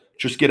 man,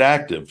 just get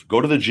active.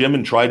 Go to the gym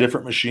and try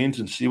different machines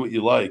and see what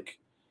you like.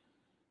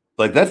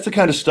 Like that's the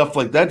kind of stuff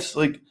that's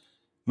like,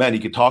 man, you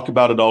could talk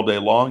about it all day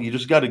long. You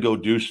just got to go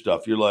do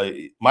stuff. You're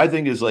like, my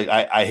thing is like,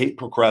 I hate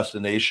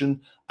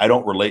procrastination. I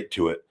don't relate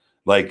to it.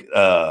 Like,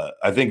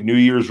 I think New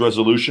Year's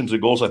resolutions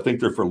and goals, I think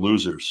they're for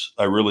losers.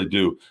 I really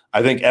do.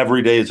 I think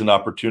every day is an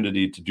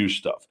opportunity to do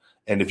stuff.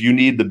 And if you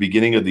need the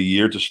beginning of the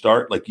year to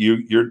start, like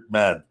you're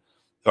man,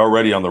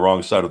 already on the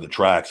wrong side of the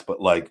tracks. But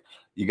like,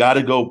 you got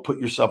to go put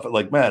yourself at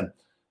like, man,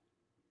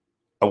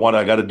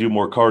 I got to do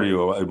more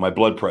cardio, my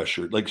blood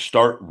pressure. Like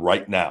start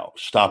right now.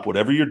 Stop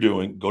whatever you're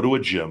doing. Go to a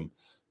gym,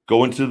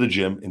 go into the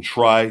gym and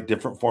try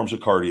different forms of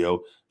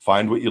cardio,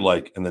 find what you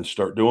like, and then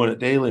start doing it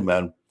daily,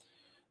 man.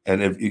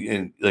 And if you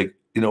and like,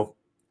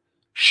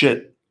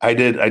 shit, I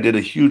did a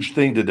huge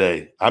thing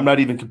today. I'm not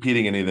even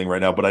competing in anything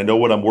right now, but I know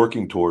what I'm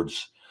working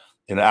towards.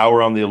 An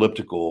hour on the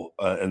elliptical,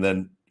 and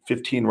then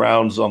 15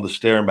 rounds on the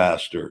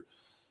Stairmaster,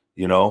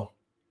 and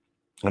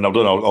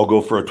I'll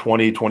go for a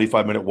 20,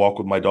 25-minute walk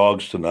with my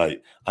dogs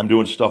tonight. I'm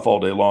doing stuff all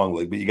day long,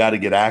 but you got to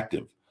get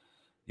active.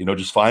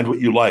 Just find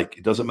what you like.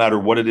 It doesn't matter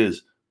what it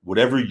is.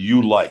 Whatever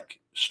you like,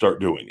 start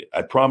doing it.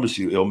 I promise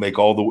you, it'll make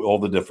all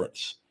the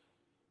difference.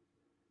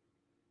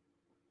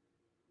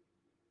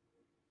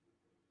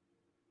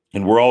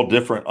 And we're all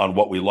different on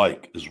what we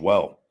like as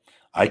well.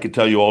 I could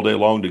tell you all day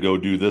long to go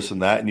do this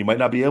and that, and you might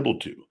not be able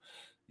to.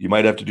 You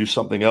might have to do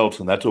something else,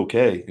 and that's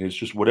okay. And it's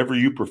just whatever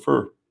you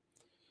prefer.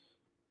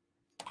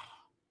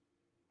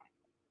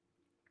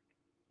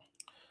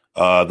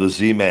 The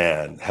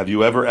Z-Man. Have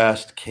you ever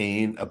asked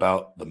Kane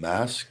about the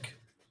mask?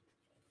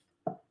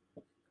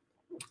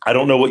 I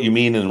don't know what you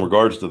mean in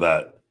regards to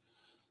that.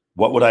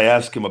 What would I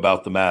ask him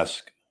about the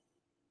mask?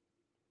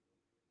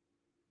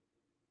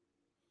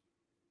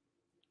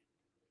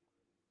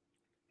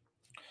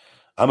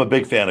 I'm a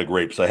big fan of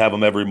grapes. I have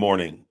them every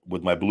morning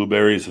with my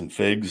blueberries and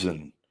figs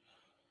and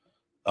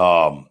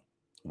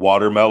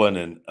watermelon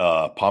and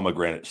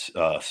pomegranate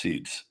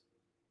seeds.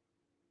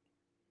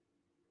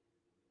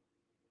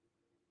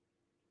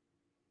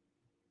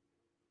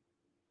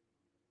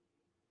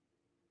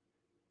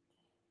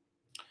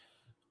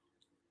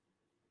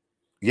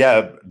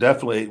 Yeah,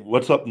 definitely.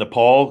 What's up,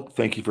 Nepal?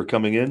 Thank you for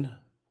coming in.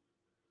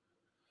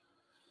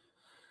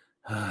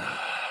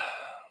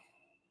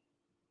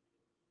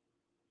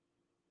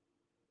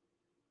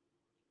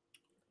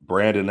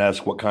 Brandon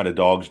asks, what kind of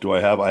dogs do I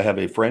have? I have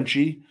a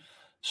Frenchie,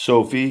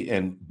 Sophie,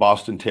 and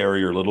Boston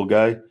Terrier little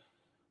guy.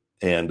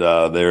 And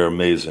they're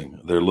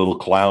amazing. They're little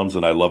clowns,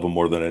 and I love them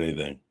more than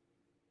anything.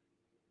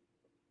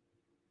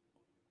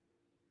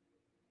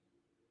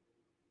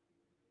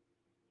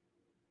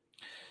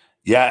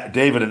 Yeah,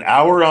 David, an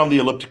hour on the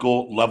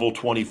elliptical, level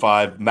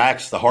 25,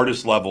 max, the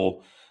hardest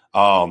level.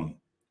 And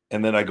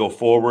then I go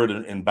forward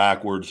and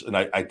backwards. And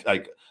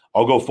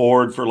I'll go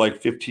forward for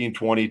like 15,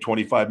 20,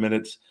 25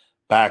 minutes,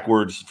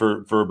 backwards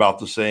for about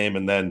the same.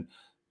 And then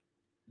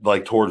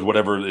like towards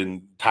whatever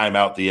in time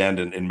out the end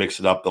and mix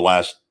it up the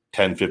last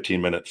 10,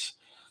 15 minutes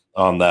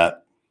on that.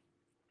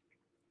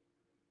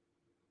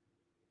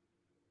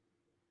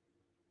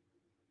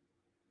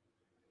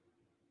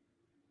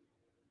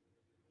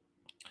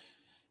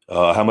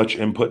 How much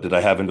input did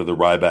I have into the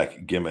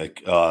Ryback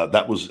gimmick?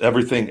 That was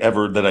everything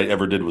that I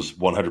ever did was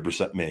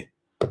 100% me.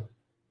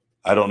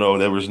 I don't know.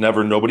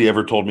 Nobody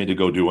ever told me to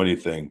go do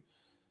anything.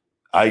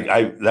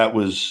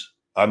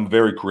 I'm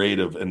very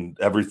creative, and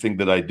everything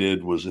that I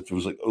did was, if it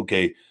was like,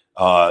 okay,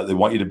 they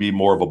want you to be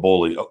more of a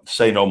bully,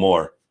 say no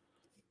more.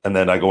 And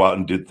then I go out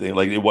and did things.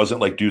 Like, it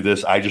wasn't like, do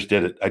this. I just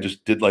did it. I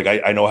just did, like,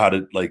 I know how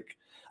to, like,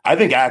 I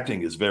think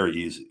acting is very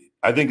easy.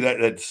 I think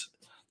that's,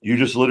 you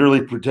just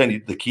literally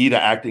pretend. The key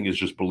to acting is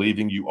just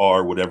believing you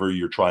are whatever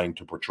you're trying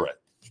to portray.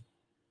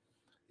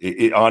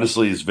 It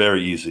honestly is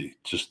very easy.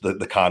 Just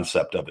the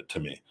concept of it to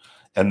me.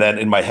 And then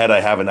in my head, I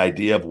have an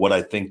idea of what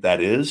I think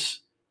that is.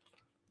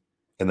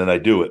 And then I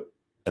do it.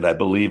 And I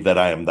believe that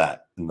I am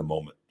that in the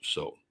moment.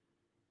 So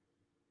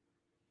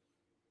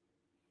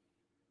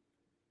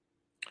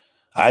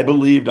I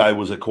believed I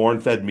was a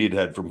corn-fed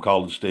meathead from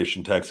College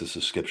Station, Texas,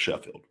 to Skip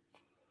Sheffield.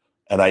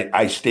 And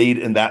I stayed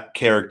in that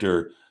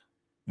character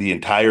the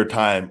entire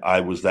time I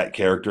was that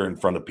character in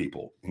front of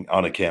people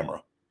on a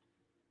camera.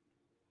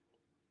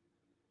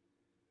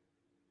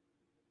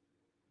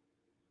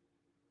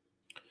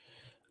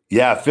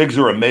 Yeah, figs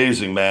are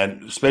amazing,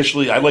 man.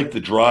 Especially, I like the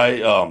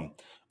dry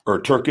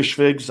or Turkish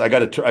figs. I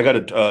got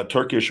a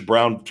Turkish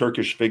brown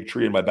Turkish fig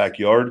tree in my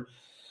backyard,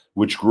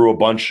 which grew a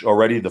bunch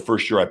already. The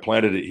first year I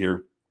planted it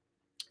here,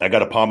 I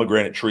got a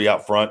pomegranate tree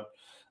out front.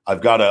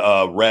 I've got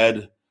a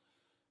red.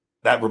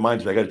 That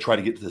reminds me, I got to try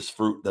to get to this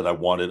fruit that I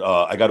wanted.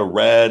 I got a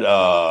red.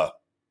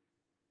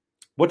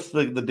 What's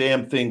the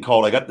damn thing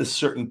called? I got this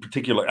certain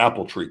particular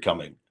apple tree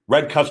coming.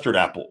 Red custard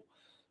apple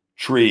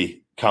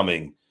tree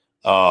coming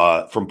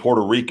from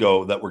Puerto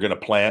Rico that we're going to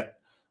plant,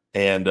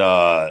 and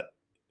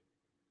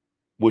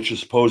which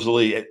is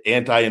supposedly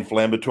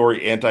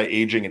anti-inflammatory,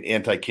 anti-aging, and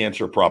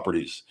anti-cancer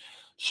properties.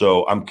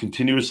 So I'm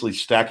continuously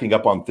stacking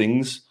up on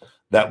things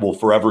that will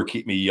forever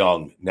keep me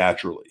young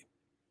naturally.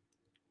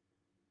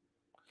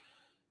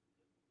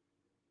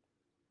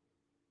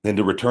 And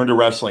to return to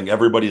wrestling,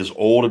 everybody is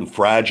old and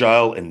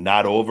fragile and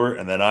not over,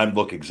 and then I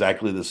look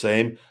exactly the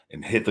same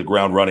and hit the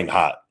ground running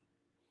hot.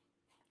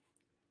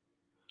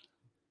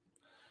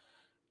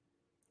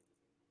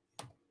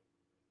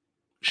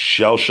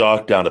 Shell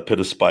shock down a pit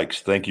of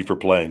spikes. Thank you for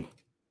playing.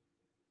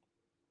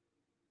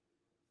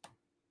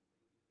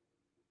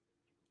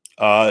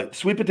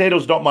 Sweet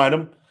potatoes, don't mind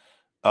them.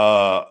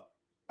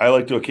 I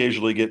like to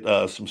occasionally get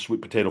some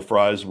sweet potato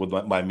fries with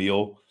my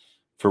meal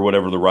for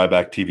whatever the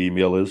Ryback TV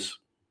meal is.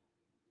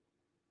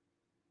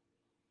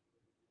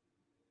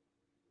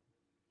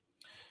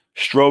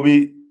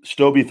 Stoby,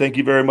 thank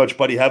you very much,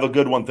 buddy. Have a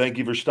good one. Thank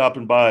you for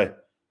stopping by.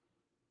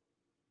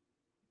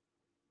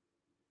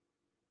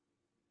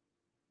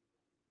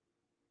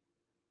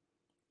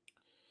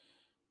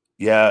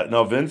 Yeah,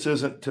 no, Vince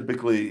isn't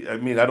typically. I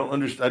mean, I don't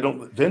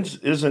understand. Vince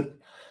isn't.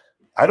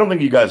 I don't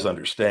think you guys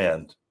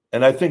understand.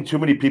 And I think too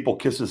many people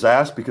kiss his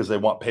ass because they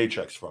want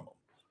paychecks from him.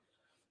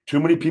 Too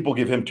many people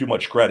give him too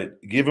much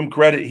credit. Give him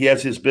credit. He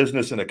has his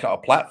business and a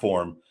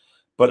platform,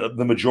 but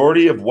the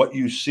majority of what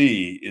you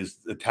see is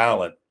the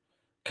talent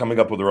coming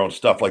up with their own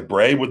stuff. Like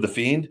Bray with the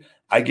Fiend,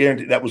 I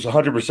guarantee that was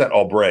 100%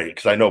 all Bray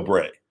because I know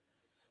Bray.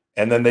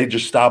 And then they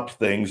just stopped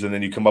things, and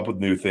then you come up with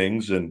new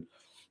things.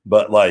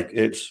 But like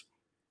it's,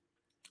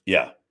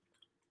 yeah.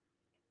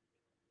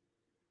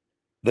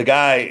 The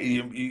guy,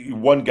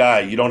 one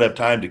guy, you don't have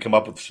time to come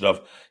up with stuff.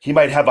 He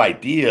might have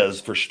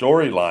ideas for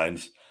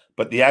storylines,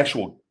 but the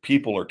actual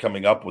people are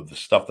coming up with the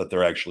stuff that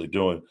they're actually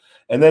doing.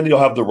 And then you'll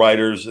have the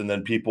writers, and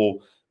then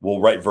people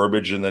will write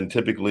verbiage, and then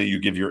typically you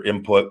give your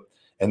input,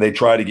 and they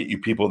try to get you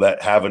people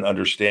that have an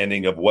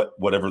understanding of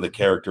whatever the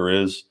character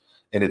is,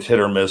 and it's hit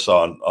or miss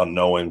on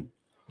knowing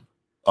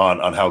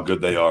on how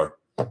good they are.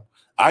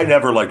 I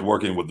never liked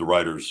working with the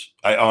writers.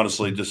 I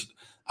honestly just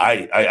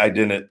I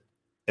didn't,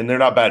 and they're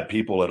not bad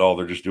people at all.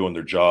 They're just doing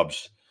their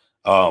jobs.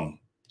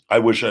 I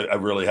wish I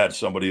really had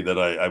somebody that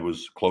I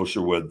was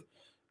closer with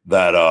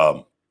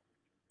that,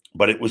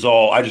 but it was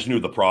all, I just knew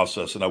the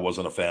process and I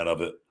wasn't a fan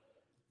of it.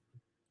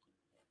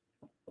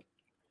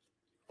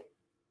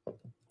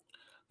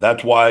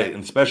 That's why,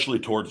 and especially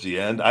towards the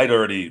end, I'd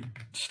already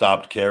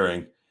stopped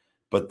caring,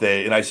 but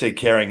and I say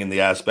caring in the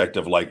aspect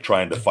of like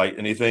trying to fight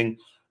anything.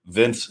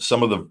 Vince,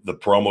 some of the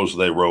promos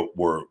they wrote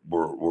were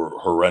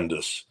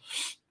horrendous.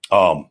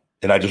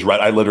 And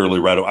I literally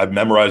read them. I've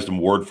memorized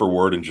them word for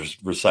word and just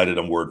recited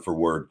them word for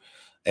word.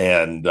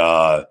 And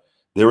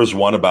there was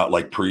one about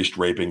like priest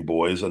raping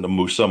boys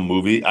in some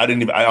movie. I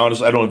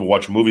honestly, I don't even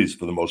watch movies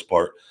for the most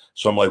part.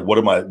 So I'm like, what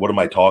am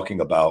I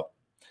talking about?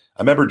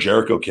 I remember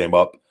Jericho came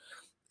up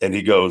and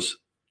he goes,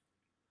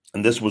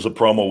 and this was a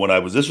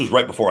promo this was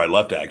right before I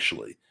left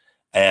actually.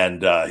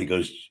 And he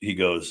goes,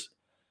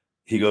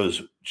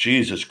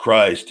 Jesus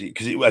Christ,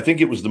 because I think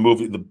it was the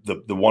movie,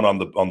 the one on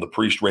the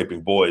priest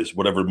raping boys,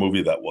 whatever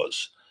movie that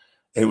was.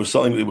 And it was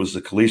something. It was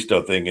the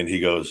Kalisto thing, and he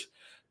goes,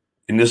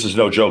 and this is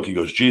no joke. He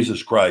goes,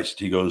 Jesus Christ.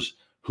 He goes,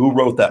 who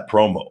wrote that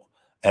promo?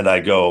 And I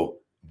go,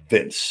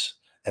 Vince.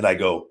 And I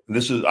go,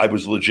 I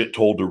was legit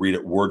told to read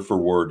it word for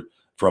word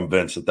from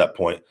Vince at that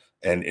point,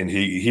 and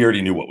he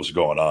already knew what was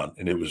going on,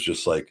 and it was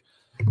just like,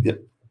 yeah,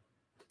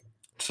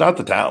 it's not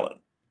the talent.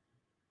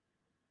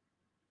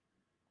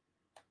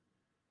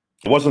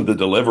 It wasn't the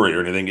delivery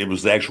or anything. It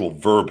was the actual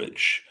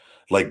verbiage.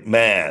 Like,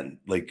 man,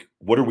 like,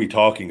 what are we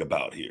talking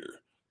about here?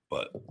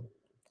 But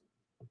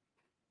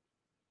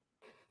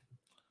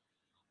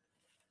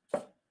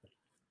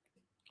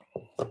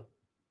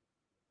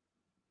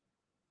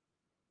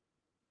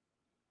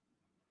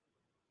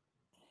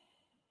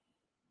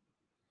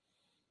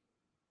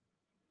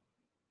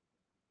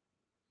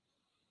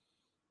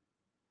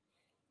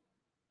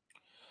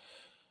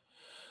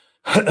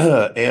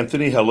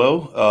Anthony,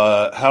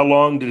 hello. How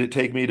long did it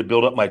take me to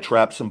build up my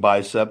traps and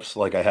biceps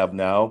like I have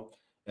now?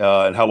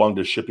 And how long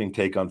does shipping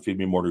take on Feed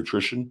Me More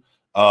Nutrition?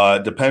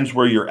 Depends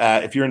where you're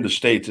at. If you're in the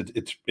States,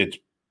 it's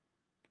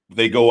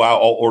they go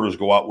out, all orders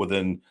go out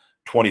within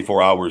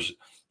 24 hours.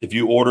 If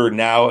you order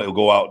now, it'll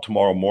go out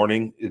tomorrow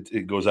morning.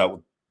 It goes out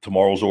with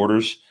tomorrow's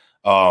orders.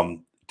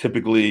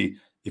 Typically,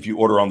 if you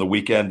order on the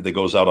weekend, that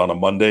goes out on a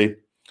Monday.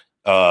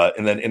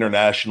 And then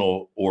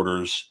international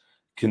orders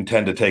can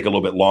tend to take a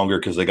little bit longer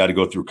because they got to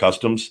go through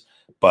customs.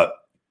 But,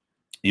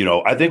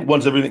 I think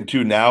once everything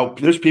too now,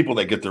 there's people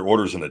that get their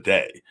orders in a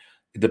day.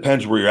 It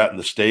depends where you're at in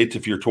the States.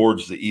 If you're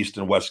towards the East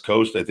and West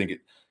Coast, I think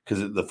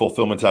because the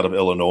fulfillment's out of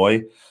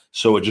Illinois.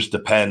 So it just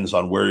depends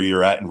on where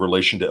you're at in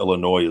relation to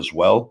Illinois as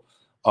well.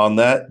 On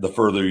that, the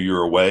further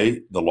you're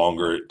away, the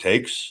longer it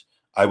takes,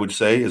 I would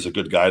say, is a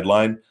good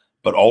guideline.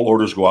 But all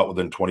orders go out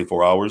within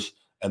 24 hours.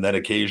 And then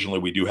occasionally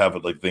we do have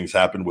like things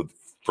happen with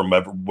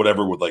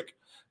whatever with like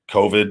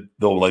COVID,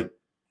 they'll like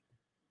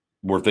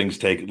where things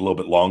take a little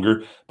bit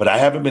longer. But I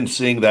haven't been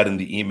seeing that in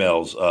the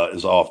emails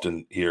as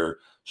often here.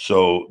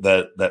 So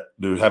that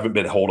there haven't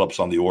been holdups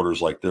on the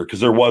orders like there, because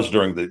there was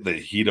during the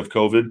heat of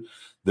COVID,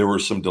 there were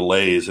some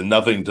delays and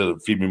nothing to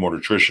Feed Me More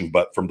Nutrition,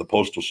 but from the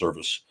Postal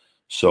Service.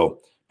 So,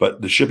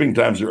 but the shipping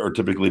times are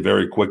typically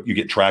very quick. You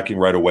get tracking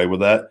right away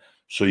with that.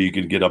 So you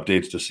can get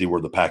updates to see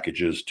where the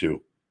package is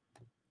too.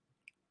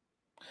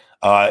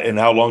 And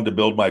how long to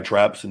build my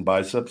traps and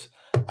biceps?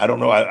 I don't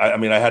know. I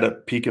mean, I had a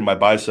peak in my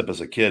bicep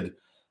as a kid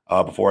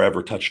before I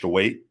ever touched a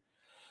weight.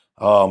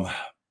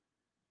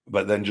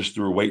 But then just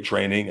through weight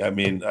training, I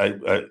mean,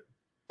 I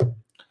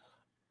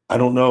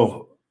don't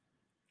know.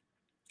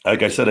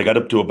 Like I said, I got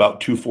up to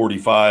about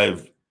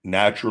 245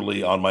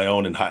 naturally on my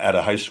own at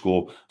a high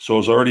school. So I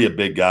was already a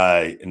big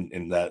guy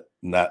in that,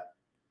 and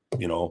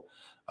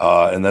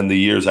then the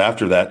years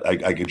after that,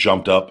 I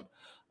jumped up.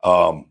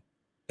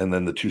 And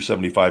then the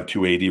 275,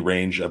 280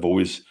 range, I've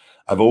always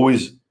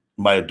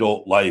my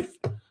adult life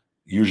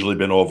usually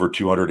been over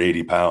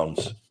 280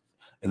 pounds.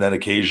 And then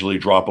occasionally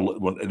drop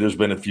there's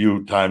been a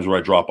few times where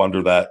I drop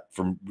under that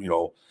from,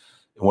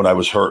 when I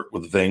was hurt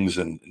with things.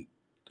 And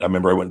I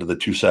remember I went to the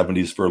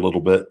 270s for a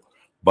little bit,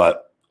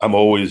 but I'm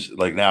always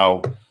like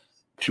now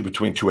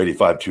between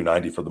 285,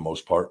 290 for the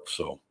most part.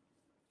 So,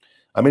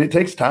 I mean, it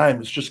takes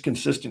time. It's just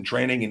consistent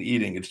training and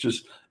eating.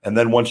 And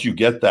then once you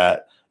get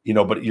that,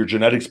 but your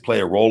genetics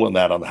play a role in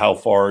that on how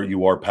far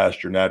you are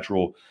past your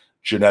natural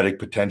genetic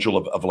potential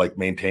of like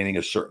maintaining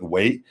a certain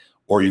weight,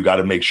 or you got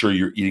to make sure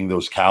you're eating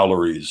those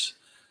calories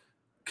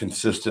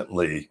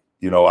consistently.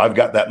 I've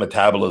got that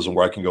metabolism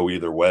where I can go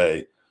either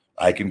way.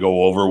 I can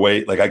go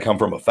overweight. Like I come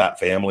from a fat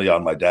family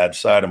on my dad's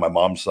side, and my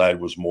mom's side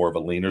was more of a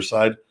leaner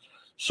side.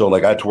 So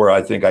like that's where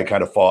I think I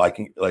kind of fall. I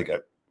can like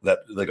a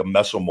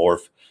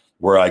mesomorph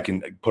where I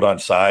can put on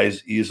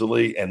size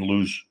easily and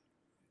lose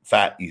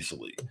fat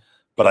easily.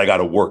 But I got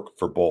to work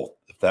for both,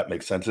 if that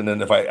makes sense. And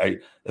then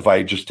if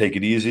I just take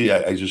it easy,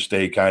 I just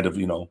stay kind of,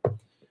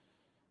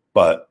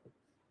 but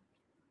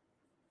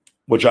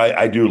which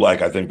I do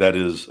like. I think that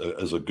is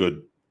a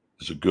good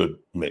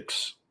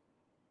mix.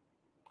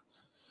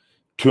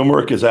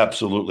 Turmeric is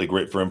absolutely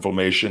great for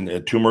inflammation.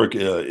 And turmeric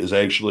is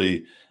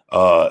actually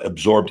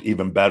absorbed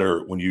even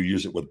better when you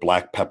use it with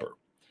black pepper.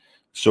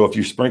 So if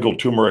you sprinkle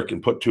turmeric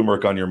and put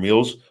turmeric on your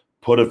meals,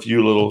 put a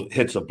few little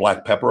hits of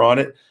black pepper on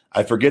it.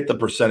 I forget the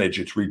percentage.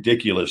 It's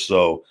ridiculous.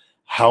 So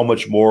how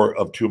much more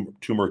of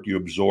turmeric you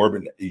absorb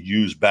and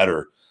use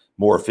better,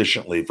 more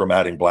efficiently from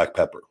adding black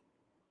pepper.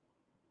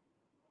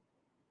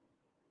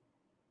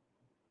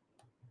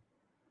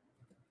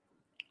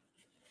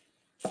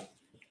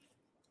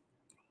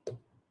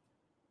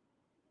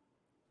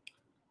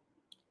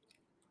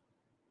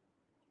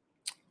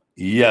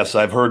 Yes,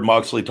 I've heard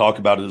Moxley talk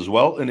about it as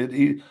well.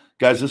 And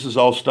guys, this is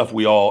all stuff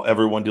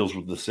everyone deals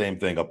with the same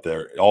thing up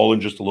there, all in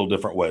just a little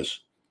different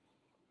ways.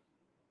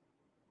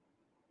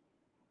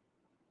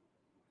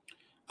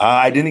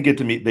 I didn't get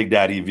to meet Big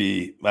Daddy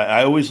V.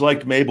 I always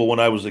liked Mabel when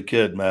I was a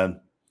kid, man.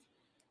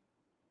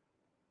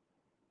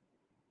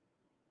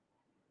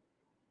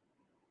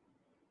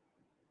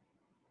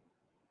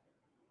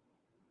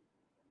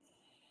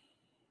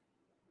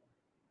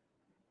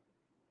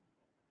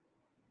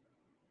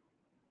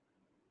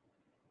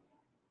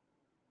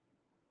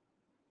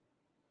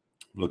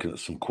 Looking at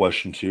some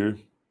questions here.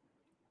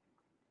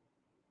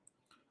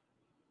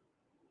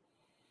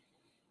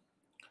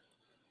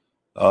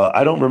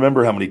 I don't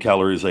remember how many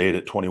calories I ate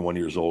at 21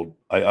 years old.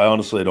 I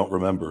honestly don't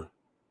remember.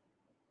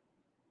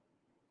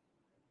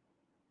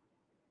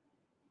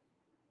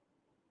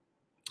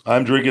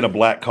 I'm drinking a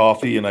black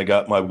coffee, and I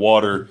got my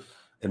water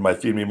and my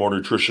Feed Me More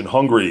Nutrition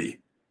Hungry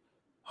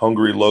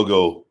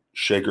logo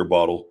shaker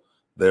bottle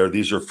there.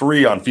 These are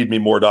free on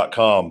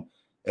feedmemore.com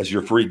as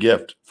your free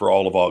gift for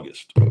all of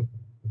August.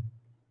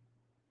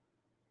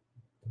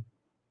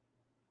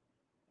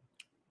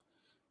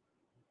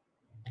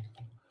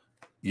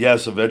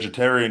 Yes, a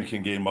vegetarian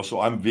can gain muscle.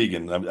 I'm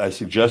vegan. I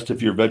suggest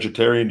if you're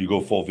vegetarian, you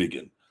go full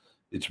vegan.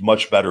 It's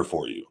much better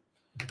for you.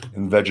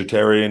 And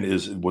vegetarian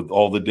is, with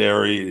all the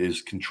dairy,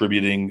 is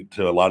contributing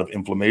to a lot of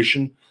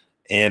inflammation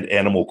and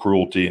animal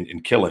cruelty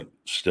and killing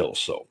still.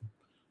 So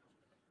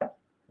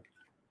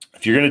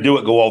if you're going to do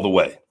it, go all the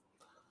way.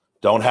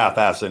 Don't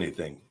half-ass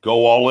anything.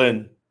 Go all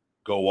in,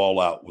 go all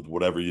out with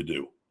whatever you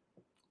do.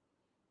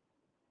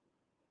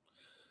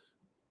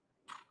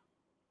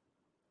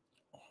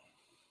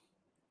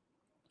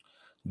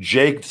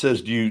 Jake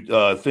says, do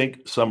you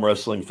think some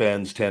wrestling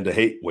fans tend to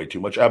hate way too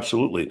much?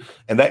 Absolutely.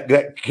 And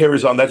that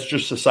carries on. That's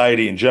just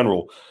society in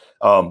general.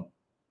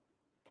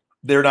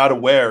 They're not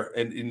aware.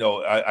 And,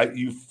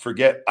 you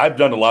forget, I've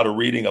done a lot of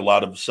reading, a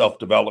lot of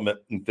self-development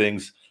and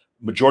things.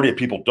 Majority of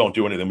people don't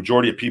do anything.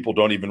 Majority of people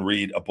don't even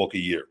read a book a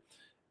year.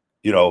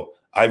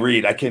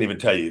 I can't even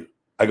tell you,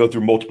 I go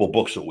through multiple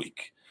books a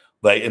week.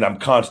 And I'm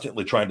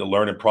constantly trying to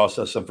learn and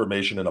process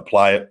information and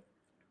apply it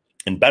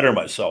and better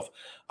myself.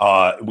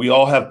 We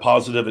all have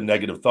positive and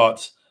negative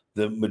thoughts.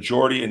 The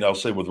majority, and I'll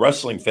say with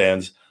wrestling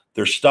fans,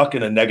 they're stuck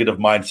in a negative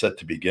mindset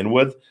to begin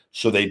with.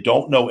 So they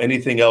don't know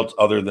anything else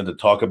other than to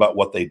talk about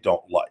what they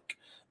don't like.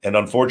 And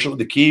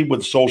unfortunately, the key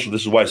with social,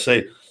 this is why I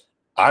say,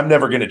 I'm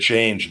never going to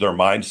change their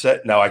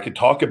mindset. Now I could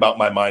talk about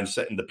my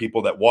mindset, and the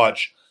people that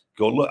watch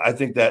go, look, I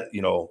think that,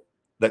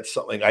 that's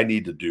something I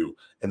need to do,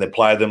 and they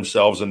apply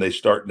themselves, and they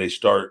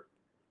start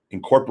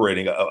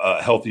incorporating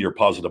a healthier,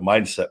 positive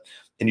mindset.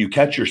 And you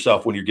catch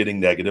yourself when you're getting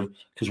negative,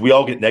 because we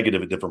all get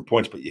negative at different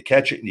points, but you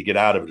catch it and you get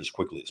out of it as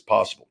quickly as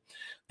possible.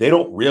 They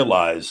don't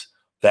realize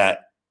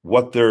that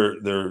what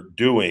they're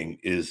doing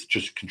is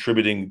just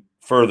contributing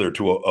further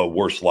to a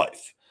worse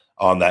life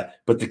on that.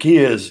 But the key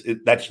is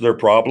that's their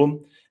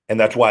problem. And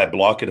that's why I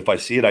block it. If I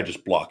see it, I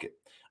just block it.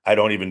 I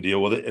don't even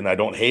deal with it, and I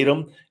don't hate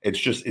them.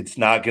 It's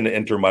not going to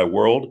enter my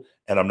world,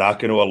 and I'm not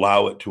going to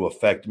allow it to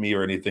affect me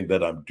or anything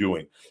that I'm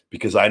doing,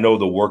 because I know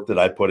the work that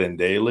I put in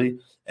daily,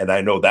 and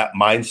I know that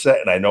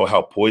mindset, and I know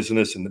how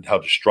poisonous and how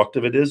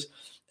destructive it is.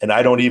 And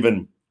I don't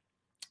even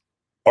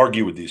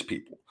argue with these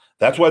people.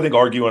 That's why I think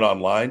arguing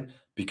online,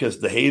 because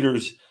the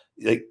haters,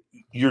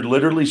 you're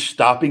literally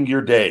stopping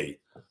your day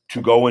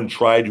to go and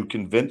try to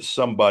convince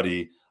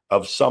somebody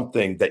of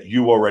something that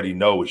you already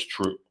know is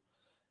true.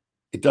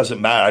 It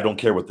doesn't matter. I don't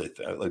care what they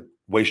think.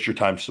 Waste your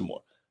time some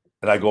more.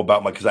 And I go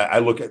about because I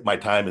look at my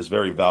time as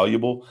very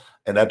valuable.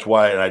 And that's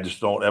why, and I just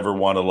don't ever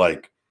want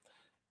to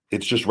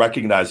it's just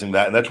recognizing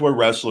that. And that's where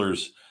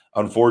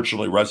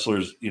unfortunately,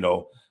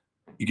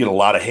 you get a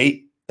lot of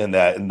hate in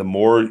that. And the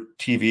more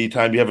TV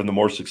time you have and the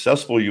more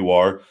successful you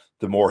are,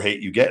 the more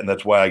hate you get. And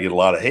that's why I get a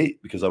lot of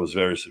hate, because I was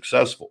very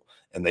successful.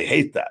 And they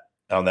hate that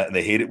on that. And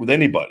they hate it with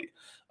anybody.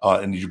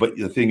 But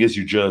the thing is,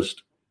 you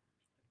just,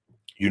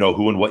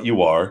 who and what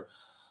you are.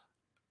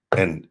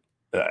 And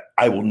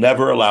I will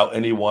never allow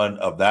anyone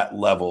of that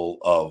level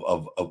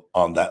of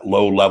on that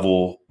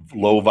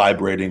low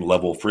vibrating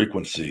level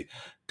frequency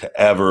to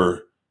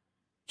ever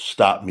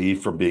stop me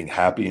from being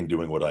happy and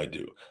doing what I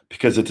do,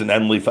 because it's an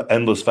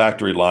endless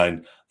factory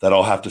line that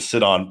I'll have to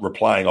sit on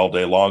replying all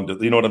day long.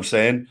 You know what I'm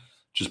saying?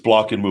 Just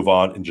block and move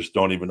on, and just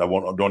don't even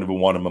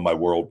want them in my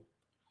world.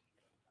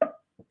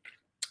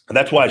 And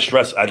that's why I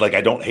stress. I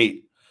don't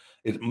hate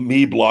it.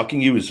 Me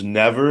blocking you is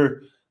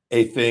never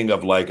a thing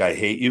of I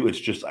hate you. It's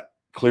just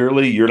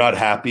clearly you're not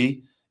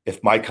happy.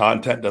 If my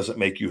content doesn't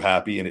make you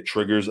happy and it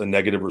triggers a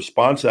negative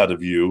response out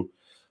of you,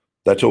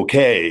 that's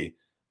okay.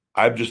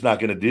 I'm just not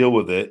going to deal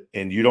with it,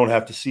 and you don't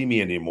have to see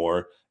me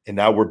anymore. And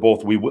now we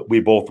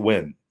both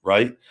win,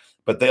 right?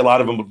 But a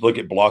lot of them look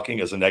at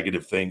blocking as a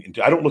negative thing. And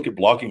I don't look at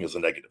blocking as a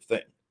negative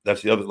thing.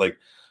 That's the other.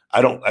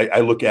 I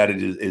look at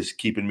it as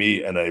keeping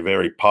me in a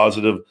very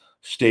positive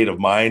state of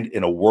mind,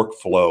 in a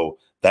workflow,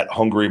 that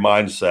hungry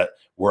mindset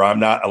where I'm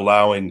not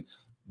allowing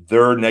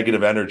their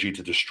negative energy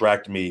to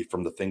distract me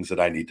from the things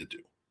that I need to do.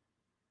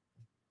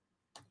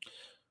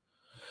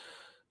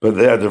 But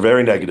they're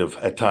very negative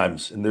at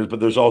times. But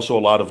there's also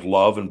a lot of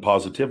love and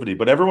positivity.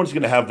 But everyone's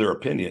going to have their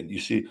opinion. You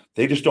see,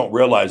 they just don't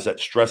realize that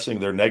stressing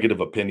their negative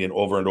opinion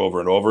over and over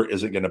and over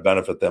isn't going to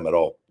benefit them at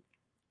all.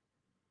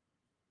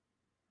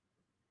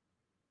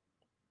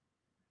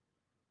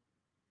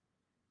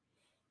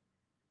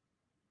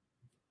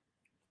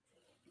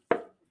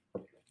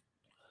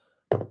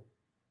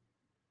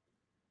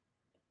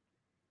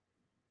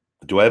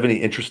 Do I have any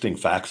interesting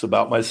facts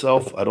about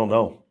myself? I don't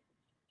know.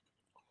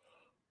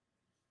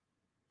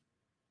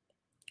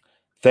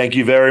 Thank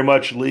you very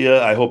much,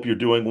 Leah. I hope you're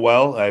doing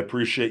well. I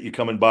appreciate you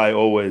coming by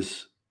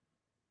always.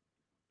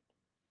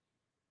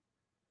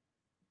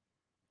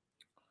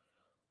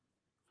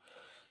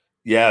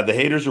 Yeah, the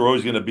haters are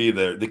always going to be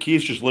there. The key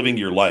is just living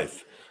your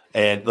life.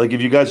 And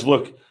if you guys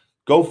look,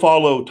 go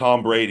follow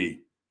Tom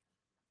Brady.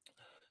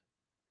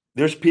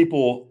 There's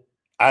people,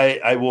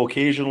 I will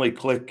occasionally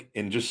click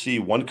and just see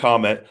one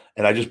comment,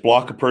 and I just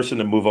block a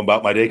person and move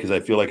about my day, because I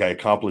feel like I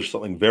accomplished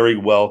something very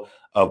well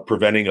of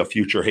preventing a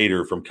future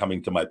hater from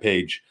coming to my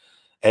page.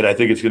 And I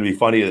think it's going to be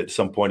funny at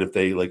some point if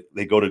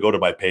they go to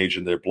my page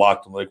and they're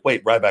blocked. I'm like,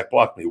 wait, Ryback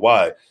blocked me.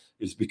 Why?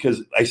 It's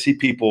because I see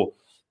people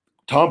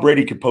Tom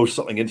Brady could post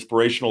something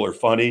inspirational or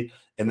funny,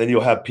 and then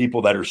you'll have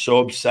people that are so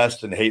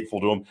obsessed and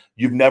hateful to him.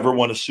 You've never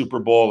won a Super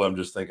Bowl. I'm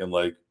just thinking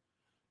like,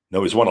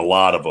 no, he's won a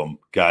lot of them,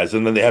 guys.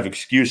 And then they have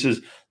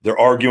excuses. They're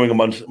arguing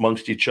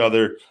amongst each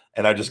other.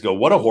 And I just go,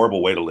 what a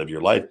horrible way to live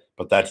your life.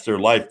 But that's their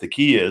life. The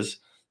key is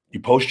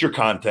you post your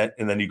content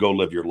and then you go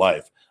live your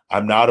life.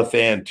 I'm not a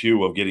fan,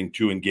 too, of getting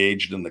too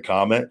engaged in the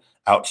comment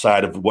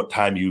outside of what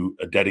time you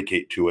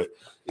dedicate to it.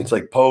 It's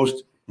like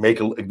post,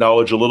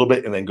 acknowledge a little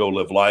bit, and then go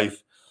live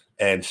life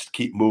and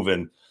keep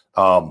moving.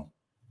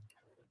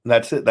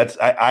 That's it.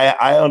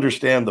 I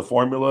understand the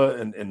formula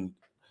and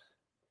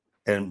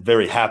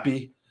very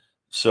happy.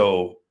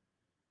 So,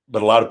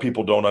 but a lot of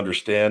people don't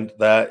understand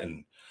that,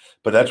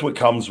 but that's what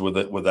comes with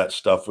it, with that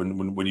stuff.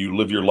 When you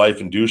live your life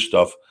and do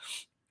stuff,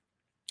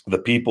 the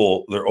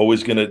people, they're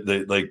always gonna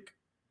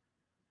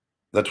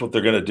that's what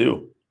they're gonna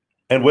do.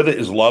 And with it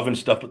is love and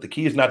stuff. But the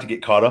key is not to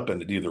get caught up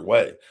in it either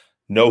way.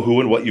 Know who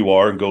and what you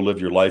are and go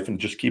live your life and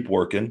just keep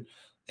working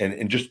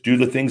and just do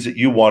the things that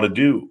you want to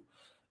do.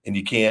 And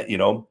you can't,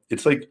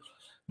 it's like,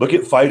 look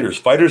at fighters.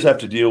 Fighters have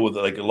to deal with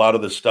like a lot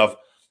of this stuff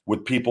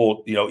with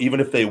people, even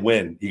if they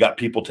win, you got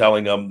people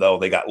telling them, though,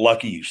 they got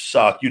lucky, you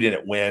suck, you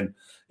didn't win.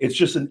 It's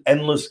just an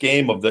endless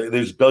game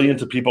there's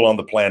billions of people on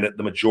the planet.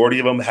 The majority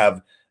of them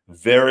have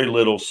very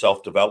little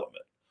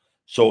self-development.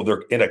 So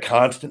they're in a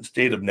constant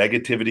state of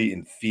negativity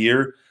and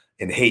fear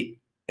and hate.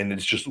 And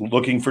it's just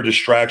looking for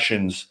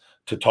distractions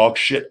to talk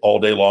shit all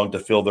day long to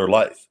fill their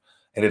life.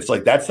 And it's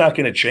like, that's not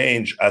going to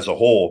change as a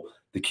whole.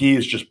 The key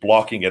is just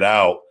blocking it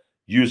out,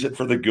 use it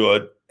for the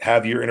good,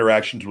 have your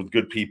interactions with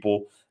good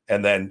people,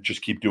 and then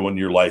just keep doing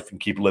your life and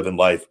keep living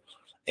life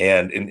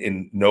and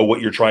know what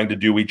you're trying to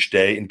do each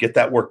day and get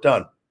that work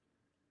done.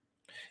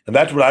 And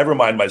that's what I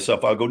remind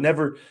myself. I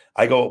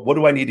go, what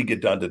do I need to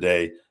get done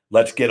today?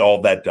 Let's get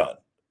all that done.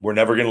 We're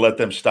never going to let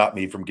them stop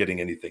me from getting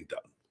anything done.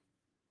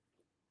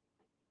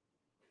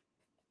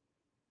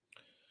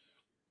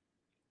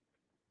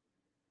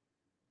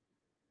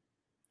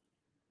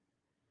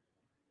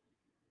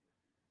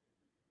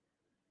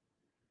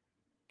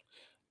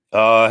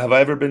 Have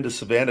I ever been to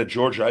Savannah,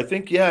 Georgia? I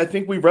think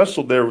we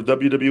wrestled there with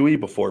WWE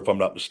before, if I'm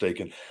not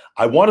mistaken.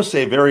 I want to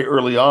say very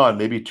early on,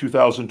 maybe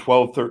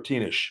 2012,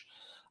 13-ish.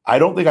 I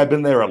don't think I've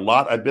been there a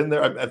lot. I've been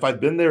there. If I've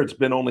been there, it's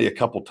been only a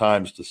couple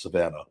times to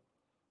Savannah.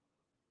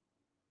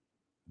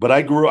 But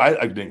I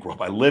didn't grow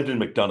up. I lived in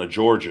McDonough,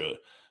 Georgia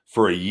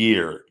for a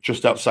year,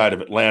 just outside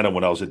of Atlanta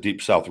when I was at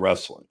Deep South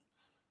Wrestling,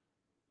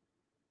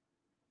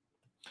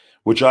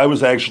 which I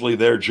was actually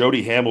there.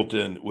 Jody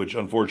Hamilton, which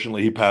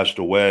unfortunately he passed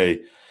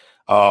away.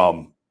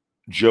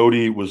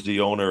 Jody was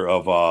the owner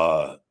of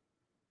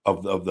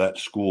that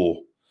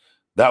school.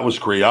 That was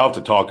great. I'll have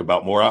to talk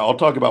about more. I'll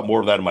talk about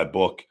more of that in my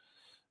book.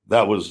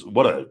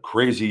 What a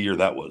crazy year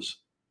that was.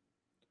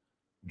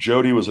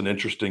 Jody was an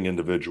interesting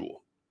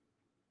individual.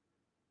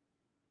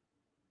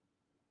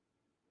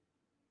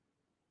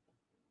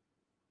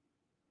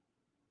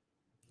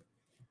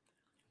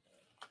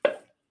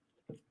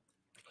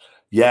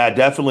 Yeah,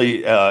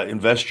 definitely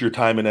invest your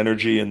time and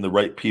energy in the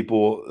right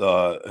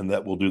people, and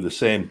that will do the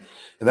same.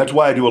 And that's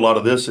why I do a lot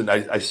of this. And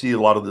I see a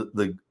lot of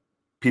the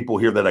people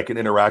here that I can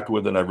interact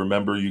with, and I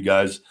remember you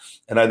guys.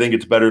 And I think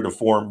it's better to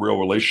form real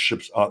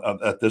relationships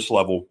at this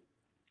level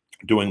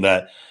doing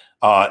that.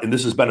 And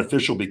this is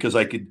beneficial because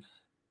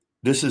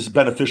this is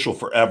beneficial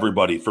for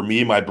everybody, for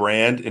me, my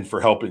brand, and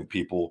for helping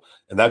people.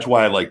 And that's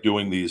why I like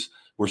doing these,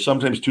 where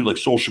sometimes too, like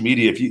social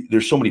media,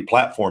 there's so many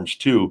platforms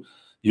too.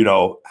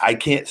 I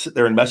can't sit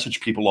there and message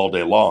people all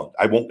day long.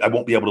 I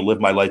won't be able to live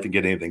my life and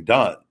get anything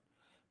done.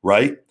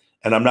 Right.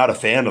 And I'm not a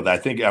fan of that. I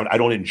think I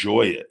don't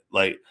enjoy it.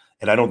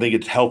 And I don't think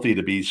it's healthy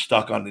to be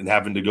stuck on and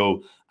having to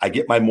go. I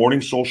get my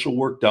morning social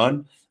work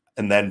done.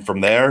 And then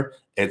from there,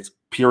 it's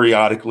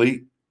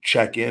periodically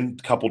check in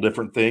a couple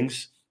different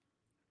things,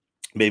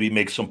 maybe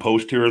make some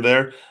post here or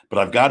there, but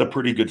I've got a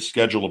pretty good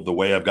schedule of the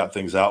way I've got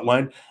things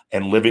outlined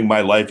and living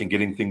my life and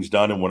getting things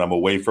done. And when I'm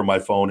away from my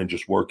phone and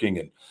just working,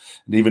 and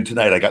even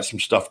tonight, I got some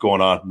stuff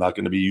going on. I'm not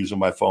going to be using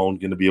my phone,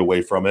 going to be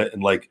away from it.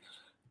 And like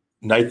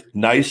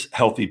nice,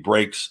 healthy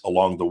breaks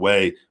along the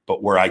way,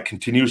 but where I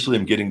continuously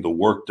am getting the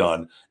work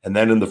done. And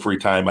then in the free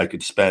time I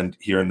could spend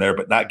here and there,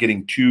 but not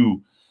getting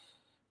too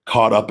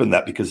caught up in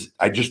that, because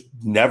I just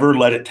never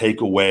let it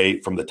take away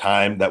from the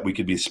time that we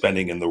could be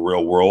spending in the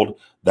real world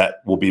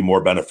that will be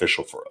more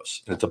beneficial for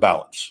us. And it's a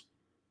balance.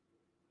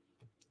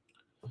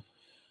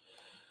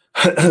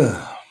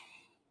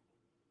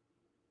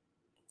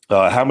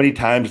 How many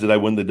times did I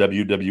win the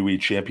WWE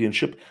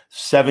championship?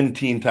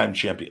 17-time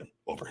champion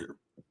over here.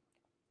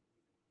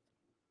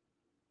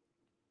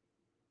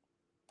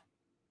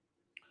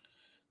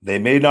 They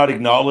may not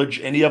acknowledge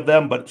any of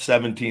them, but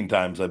 17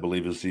 times, I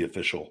believe, is the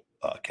official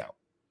count.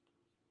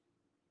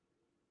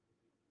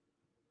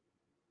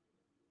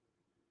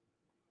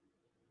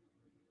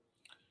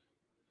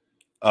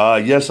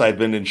 Yes, I've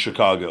been in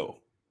Chicago.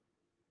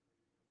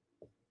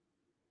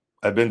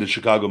 I've been to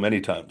Chicago many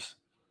times.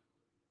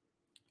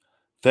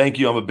 Thank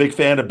you. I'm a big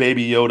fan of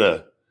Baby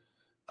Yoda.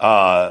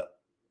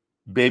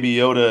 Baby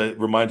Yoda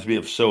reminds me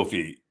of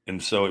Sophie,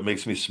 and so it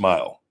makes me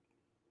smile.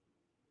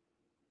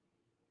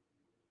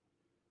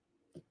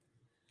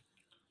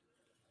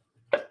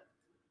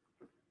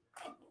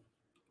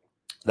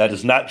 That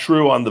is not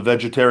true on the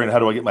vegetarian. How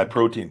do I get my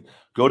protein?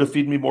 Go to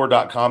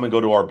feedmemore.com and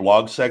go to our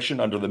blog section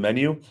under the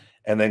menu,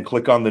 and then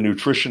click on the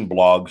nutrition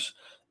blogs,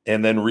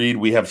 and then read.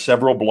 We have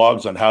several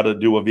blogs on how to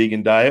do a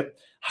vegan diet,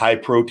 high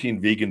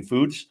protein vegan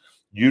foods.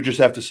 You just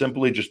have to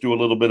simply just do a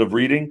little bit of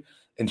reading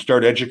and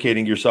start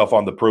educating yourself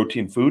on the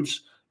protein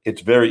foods.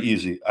 It's very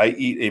easy. I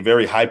eat a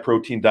very high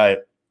protein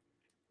diet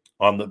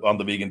on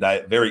the vegan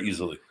diet very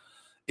easily.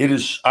 It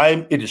is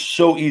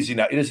so easy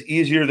now. It is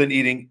easier than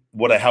eating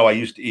how I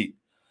used to eat.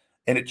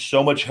 And it's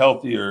so much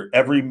healthier.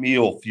 Every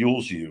meal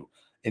fuels you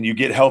and you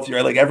get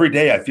healthier. Like every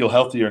day I feel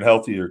healthier and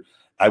healthier.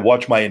 I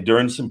watch my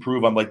endurance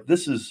improve. I'm like,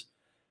 this is,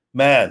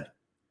 man,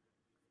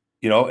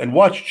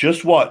 and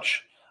just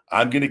watch.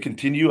 I'm going to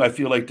continue, I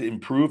feel like, to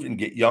improve and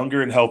get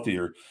younger and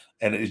healthier.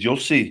 And as you'll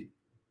see,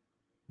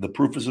 the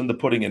proof is in the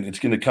pudding, and it's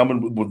going to come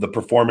in with the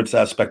performance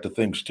aspect of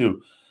things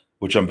too,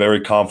 which I'm very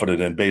confident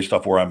in based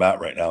off where I'm at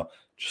right now.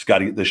 Just got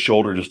to get the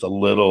shoulder just a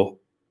little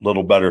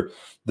better.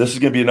 This is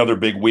going to be another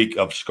big week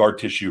of scar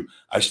tissue.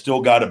 I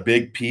still got a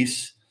big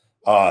piece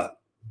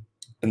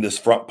in this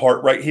front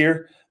part right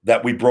here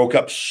that we broke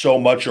up so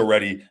much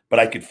already, but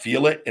I could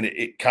feel it, and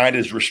it kind of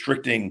is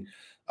restricting.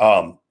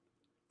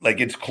 Like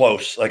it's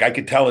close. Like I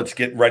could tell it's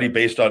getting ready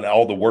based on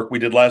all the work we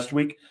did last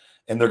week,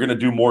 and they're going to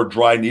do more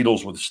dry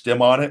needles with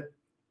stim on it.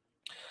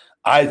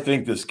 I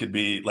think this could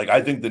be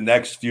I think the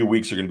next few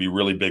weeks are going to be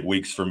really big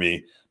weeks for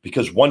me,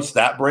 because once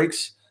that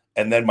breaks,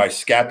 and then my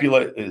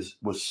scapula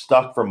was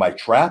stuck from my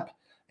trap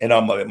and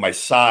on my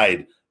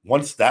side,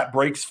 once that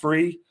breaks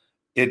free,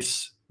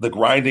 it's the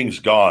grinding's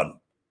gone,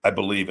 I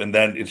believe, and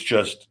then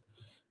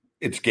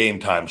it's game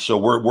time. So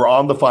we're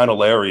on the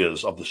final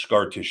areas of the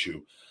scar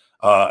tissue,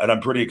 and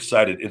I'm pretty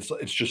excited.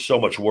 It's just so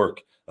much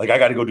work. Like I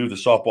got to go do the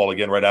softball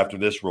again right after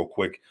this, real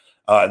quick,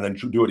 and then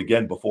do it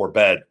again before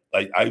bed.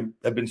 I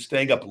have been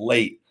staying up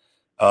late,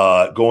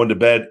 going to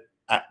bed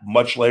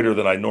much later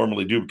than I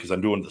normally do because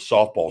I'm doing the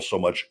softball so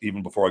much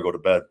even before I go to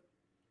bed.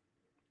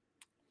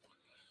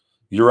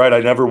 You're right. I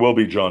never will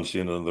be John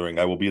Cena in the ring.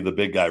 I will be the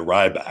big guy,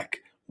 Ryback,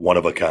 one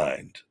of a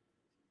kind.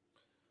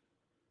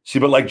 See,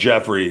 but like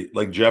Jeffrey,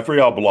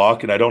 I'll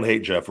block, and I don't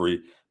hate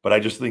Jeffrey, but I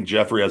just think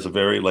Jeffrey has a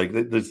very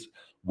this.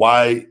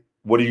 Why?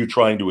 What are you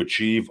trying to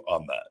achieve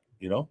on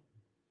that?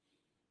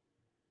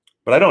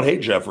 But I don't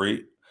hate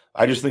Jeffrey.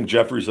 I just think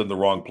Jeffrey's in the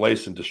wrong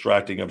place and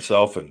distracting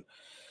himself, and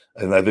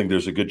I think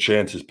there's a good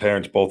chance his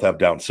parents both have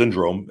Down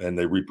syndrome and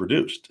they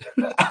reproduced.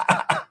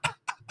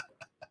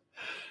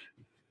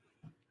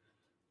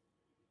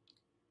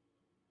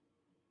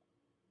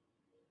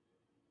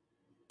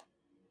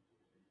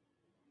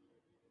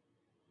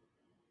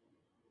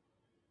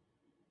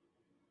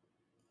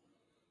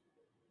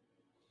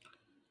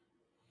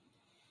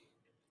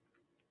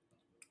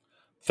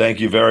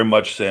 Thank you very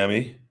much,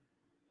 Sammy.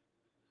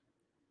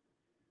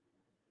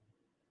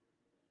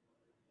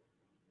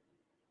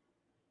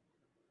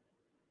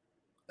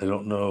 I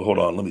don't know. Hold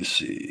on. Let me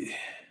see.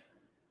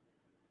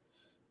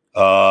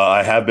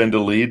 I have been to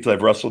Leeds.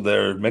 I've wrestled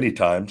there many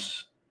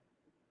times.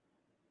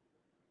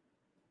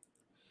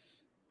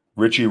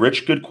 Richie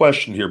Rich, good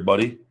question here,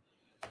 buddy.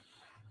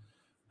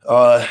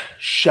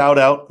 Shout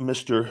out,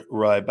 Mr.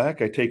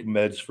 Ryback. I take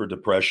meds for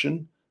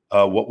depression.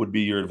 What would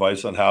be your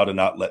advice on how to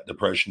not let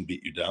depression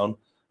beat you down?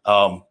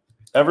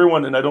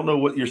 Everyone, and I don't know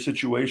what your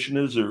situation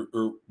is or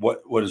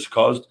what is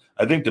caused.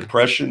 I think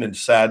depression and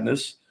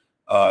sadness,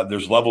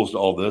 there's levels to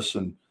all this.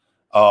 And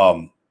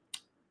I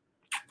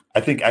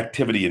think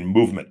activity and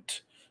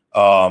movement,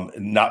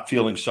 not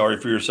feeling sorry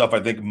for yourself.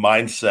 I think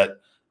mindset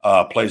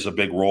plays a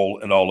big role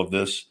in all of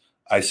this.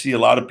 I see a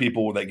lot of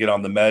people that get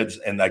on the meds,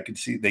 and I can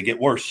see they get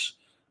worse.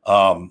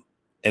 And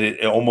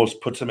it almost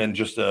puts them in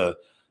just a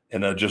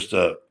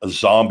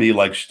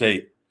zombie-like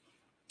state.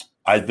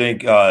 I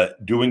think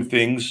doing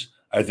things,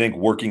 I think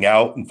working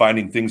out and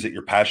finding things that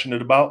you're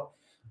passionate about.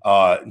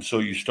 And so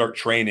you start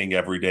training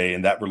every day,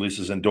 and that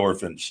releases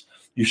endorphins.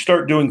 You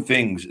start doing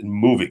things and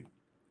moving.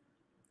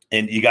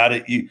 And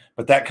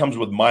but that comes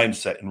with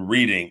mindset and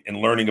reading and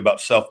learning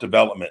about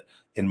self-development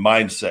and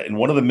mindset. And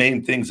one of the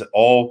main things that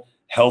all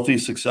healthy,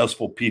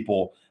 successful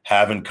people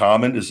have in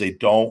common is they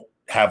don't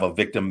have a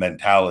victim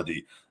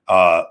mentality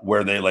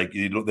where they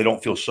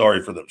don't feel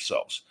sorry for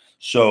themselves.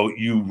 So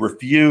you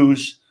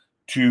refuse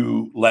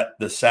to let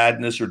the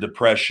sadness or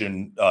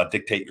depression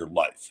dictate your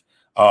life.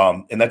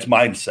 And that's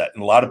mindset.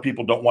 And a lot of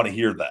people don't want to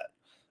hear that.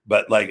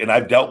 But and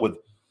I've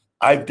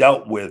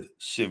dealt with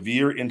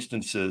severe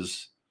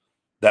instances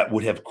that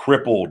would have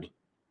crippled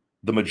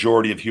the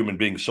majority of human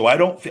beings. So I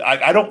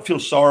don't feel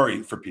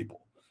sorry for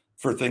people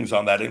for things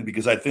on that end,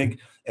 because I think,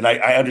 and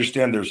I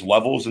understand there's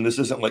levels, and this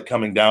isn't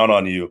coming down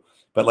on you,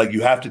 but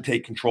you have to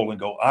take control and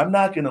go, I'm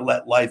not going to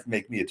let life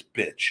make me its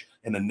bitch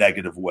in a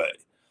negative way.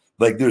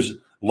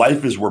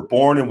 Life is, we're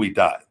born and we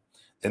die.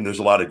 And there's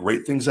a lot of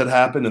great things that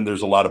happen, and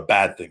there's a lot of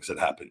bad things that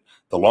happen.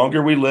 The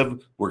longer we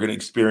live, we're going to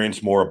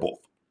experience more of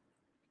both.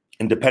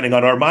 And depending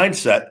on our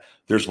mindset,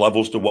 there's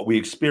levels to what we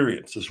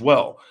experience as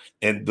well.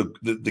 And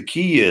the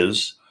key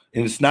is,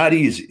 and it's not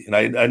easy, and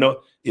I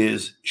know,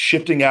 is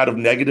shifting out of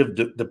negative,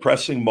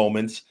 depressing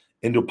moments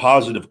into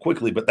positive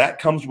quickly, but that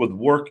comes with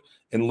work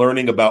and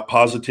learning about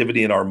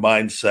positivity in our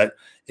mindset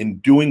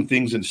and doing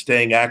things and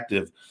staying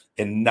active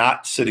and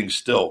not sitting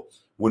still.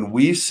 When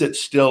we sit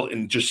still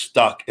and just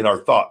stuck in our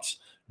thoughts,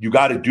 you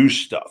got to do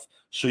stuff.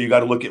 So you got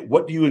to look at,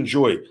 what do you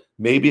enjoy?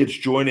 Maybe it's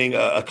joining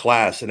a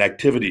class, an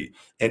activity.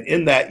 And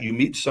in that, you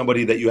meet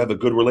somebody that you have a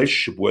good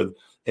relationship with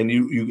and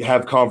you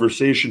have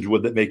conversations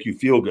with that make you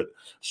feel good.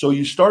 So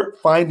you start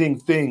finding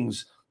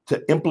things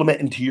to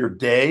implement into your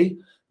day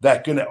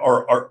that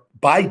are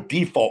by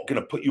default going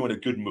to put you in a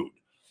good mood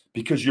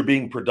because you're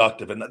being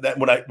productive. And that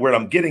what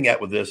I'm getting at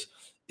with this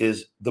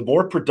is, the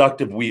more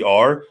productive we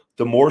are,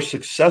 the more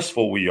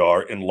successful we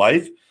are in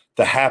life,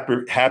 the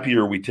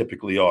happier we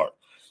typically are.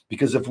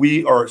 Because if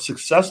we are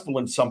successful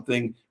in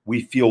something,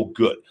 we feel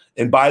good.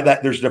 And by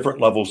that, there's different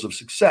levels of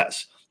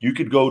success. You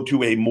could go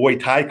to a Muay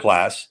Thai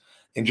class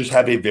and just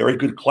have a very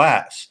good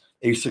class,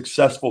 a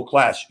successful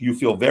class. You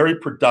feel very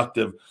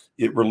productive.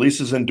 It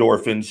releases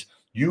endorphins.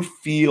 You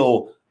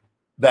feel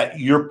that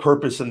your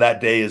purpose in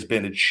that day has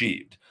been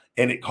achieved,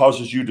 and it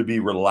causes you to be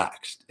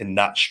relaxed and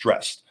not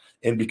stressed,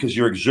 and because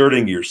you're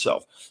exerting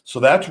yourself. So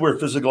that's where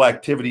physical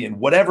activity, in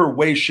whatever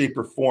way, shape,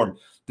 or form,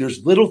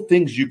 there's little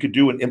things you could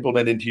do and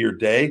implement into your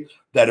day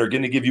that are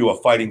going to give you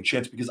a fighting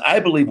chance, because I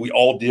believe we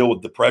all deal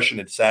with depression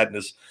and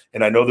sadness,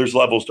 and I know there's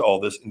levels to all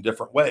this in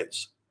different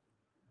ways.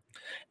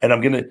 And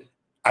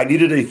I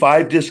needed a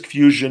 5-disc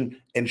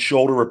fusion and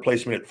shoulder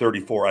replacement at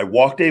 34. I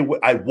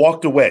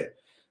walked away.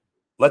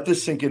 Let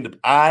this sink into.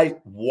 I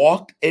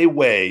walked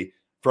away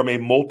from a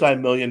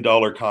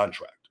multi-million-dollar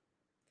contract.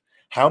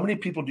 How many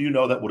people do you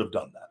know that would have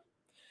done that?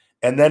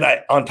 And then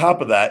on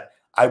top of that,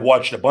 I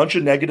watched a bunch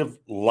of negative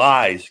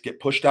lies get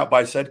pushed out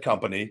by said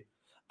company.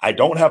 I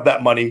don't have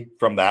that money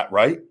from that,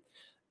 right?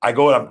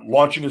 I'm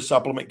launching a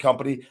supplement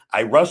company.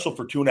 I wrestled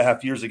for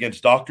 2.5 years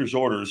against doctor's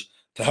orders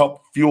to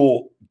help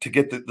to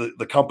get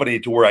the company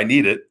to where I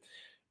need it,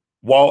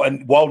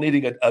 while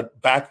needing a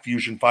back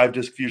fusion,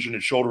 5-disc fusion,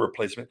 and shoulder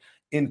replacement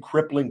in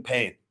crippling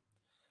pain.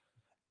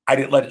 I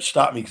didn't let it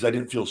stop me because I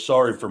didn't feel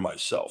sorry for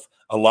myself.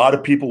 A lot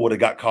of people would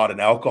have got caught in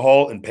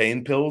alcohol and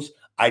pain pills.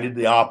 I did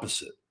the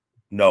opposite.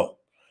 No.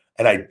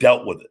 And I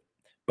dealt with it.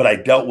 But I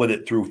dealt with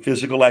it through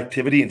physical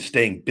activity and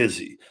staying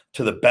busy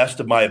to the best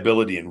of my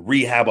ability, and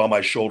rehab on my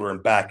shoulder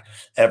and back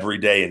every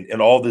day,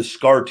 and all this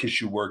scar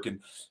tissue work and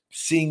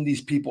seeing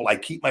these people. I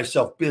keep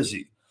myself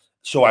busy.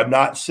 So I'm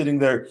not sitting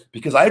there,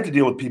 because I have to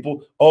deal with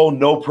people. Oh,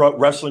 no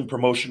wrestling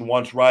promotion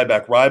wants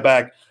Ryback.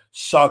 Ryback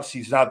sucks.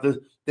 He's not this.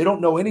 They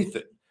don't know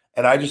anything.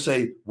 And I just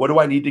say, what do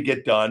I need to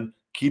get done?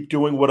 Keep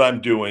doing what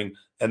I'm doing.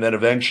 And then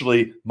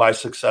eventually my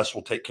success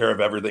will take care of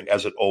everything,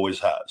 as it always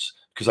has,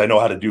 because I know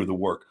how to do the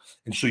work.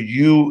 And so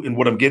and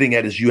what I'm getting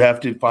at is, you have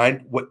to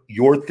find what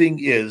your thing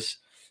is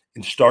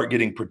and start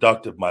getting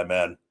productive, my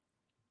man.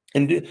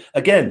 And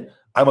again,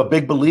 I'm a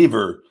big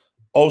believer.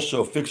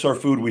 Also, fix our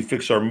food, we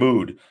fix our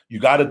mood. You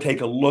got to take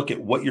a look at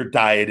what your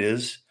diet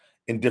is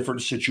in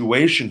different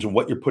situations and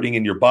what you're putting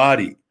in your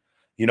body.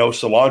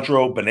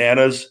 Cilantro,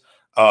 bananas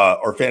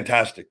are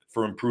fantastic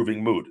for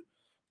improving mood.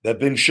 They've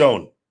been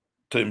shown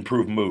to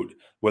improve mood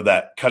with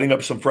that. Cutting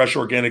up some fresh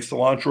organic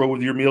cilantro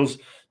with your meals,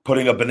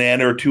 putting a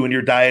banana or two in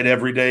your diet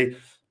every day,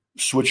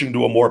 switching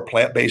to a more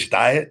plant-based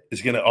diet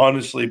is going to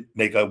honestly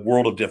make a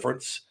world of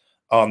difference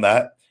on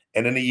that.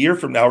 And in a year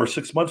from now or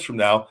 6 months from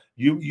now,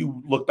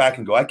 you look back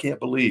and go, I can't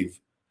believe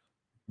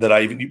that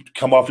you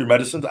come off your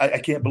medicines. I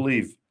can't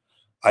believe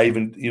I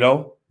even,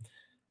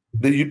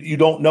 that you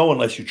don't know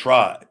unless you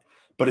try.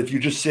 But if you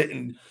just sit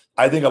and,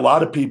 I think a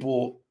lot of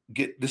people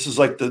this is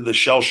like the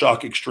Shell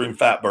Shock Extreme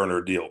Fat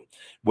Burner deal.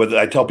 Whether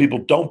I tell people,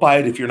 don't buy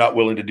it if you're not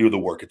willing to do the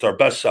work. It's our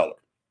best seller.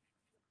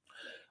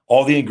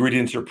 All the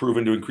ingredients are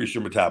proven to increase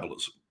your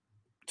metabolism.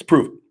 It's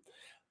proven.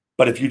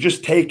 But if you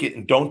just take it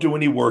and don't do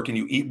any work and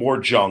you eat more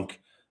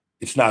junk,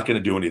 it's not going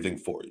to do anything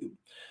for you.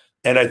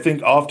 And I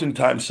think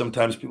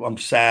sometimes people, I'm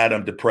sad,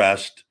 I'm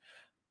depressed,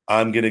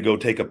 I'm going to go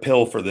take a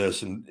pill for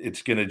this, and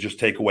it's going to just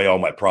take away all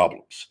my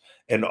problems.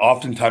 And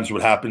oftentimes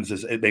what happens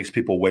is it makes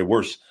people way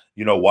worse.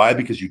 You know why?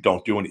 Because you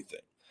don't do anything.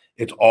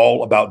 It's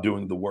all about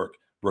doing the work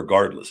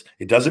regardless.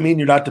 It doesn't mean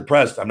you're not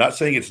depressed. I'm not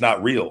saying it's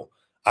not real.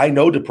 I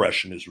know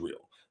depression is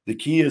real. The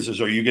key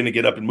is are you going to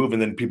get up and move?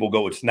 And then people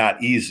go, it's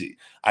not easy.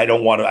 I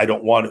don't want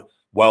to.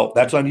 Well,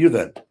 that's on you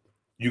then.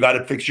 You got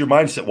to fix your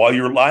mindset. While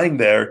you're lying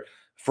there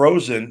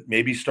frozen,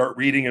 maybe start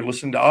reading and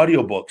listening to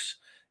audiobooks.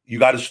 You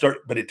got to start,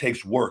 but it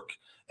takes work.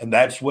 And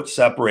that's what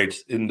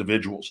separates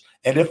individuals.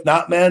 And if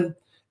not, man,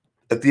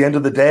 at the end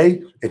of the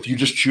day, if you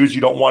just choose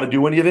you don't want to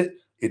do any of it,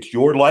 it's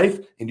your life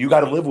and you got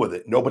to live with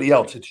it. Nobody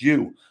else. It's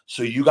you.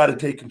 So you got to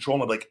take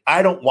control of,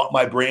 I don't want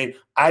my brain.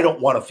 I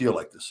don't want to feel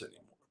like this anymore.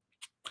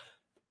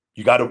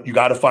 You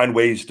got to find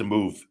ways to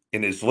move,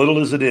 in as little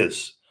as it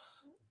is.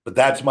 But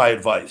that's my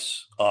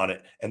advice on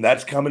it. And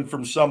that's coming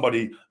from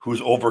somebody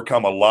who's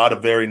overcome a lot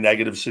of very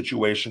negative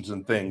situations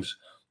and things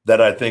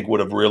that I think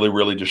would have really,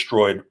 really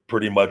destroyed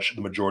pretty much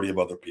the majority of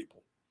other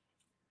people.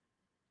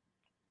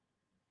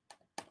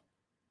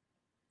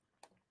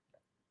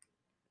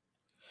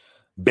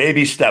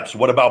 Baby steps.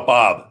 What about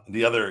Bob?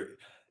 The other,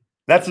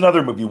 That's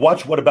another movie.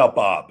 Watch What About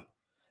Bob?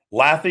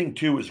 Laughing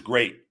too is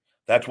great.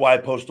 That's why I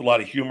post a lot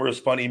of humorous,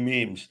 funny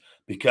memes,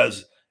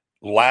 because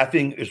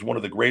laughing is one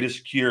of the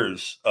greatest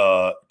cures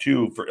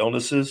too for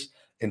illnesses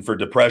and for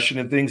depression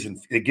and things, and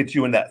it gets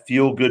you in that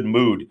feel good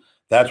mood.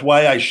 That's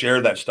why I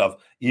share that stuff,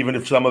 even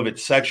if some of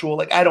it's sexual.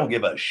 Like, I don't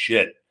give a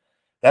shit.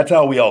 That's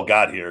how we all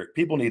got here.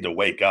 People need to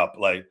wake up,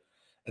 like,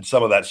 and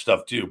some of that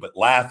stuff too. But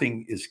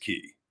laughing is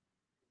key.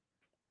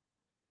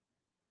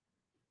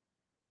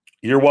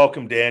 You're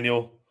welcome,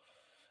 Daniel.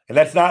 And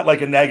that's not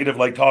like a negative,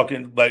 like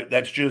talking, like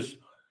that's just,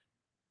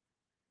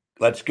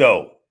 let's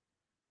go.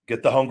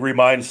 Get the hungry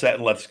mindset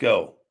and let's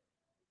go.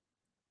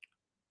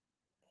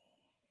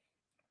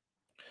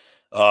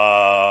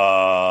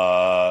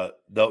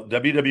 The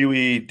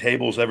WWE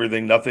tables,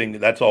 everything, nothing,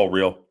 that's all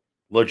real.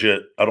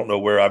 Legit. I don't know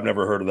where. I've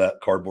never heard of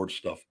that cardboard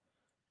stuff.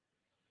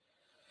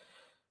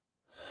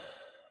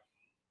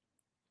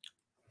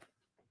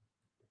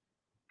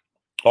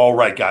 All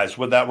right, guys.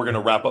 With that, we're going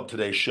to wrap up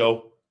today's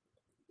show.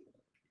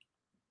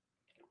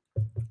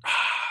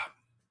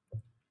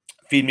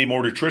 Feed Me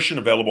More Nutrition,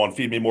 available on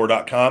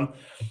feedmemore.com.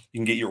 You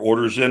can get your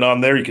orders in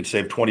on there. You can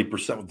save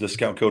 20% with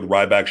discount code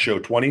Ryback Show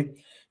 20.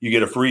 You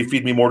get a free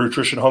Feed Me More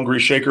Nutrition Hungry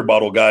Shaker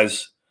bottle,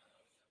 guys.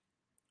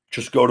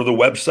 Just go to the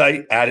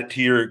website, add it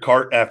to your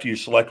cart after you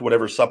select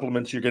whatever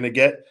supplements you're going to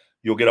get.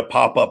 You'll get a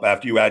pop-up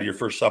after you add your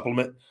first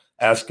supplement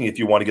asking if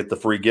you want to get the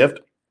free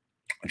gift.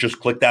 Just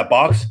click that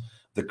box.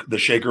 The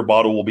shaker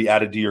bottle will be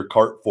added to your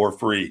cart for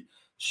free.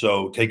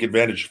 So take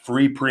advantage.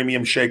 Free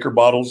premium shaker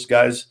bottles,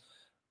 guys,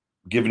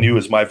 given you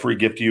as my free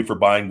gift to you for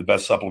buying the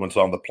best supplements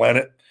on the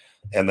planet.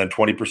 And then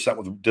 20%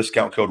 with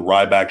discount code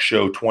Ryback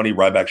Show 20,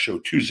 Ryback Show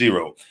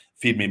 20,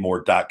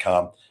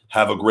 feedmemore.com.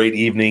 Have a great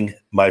evening,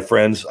 my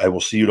friends. I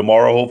will see you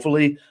tomorrow,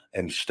 hopefully,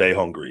 and stay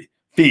hungry.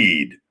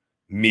 Feed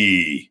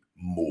me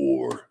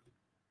more.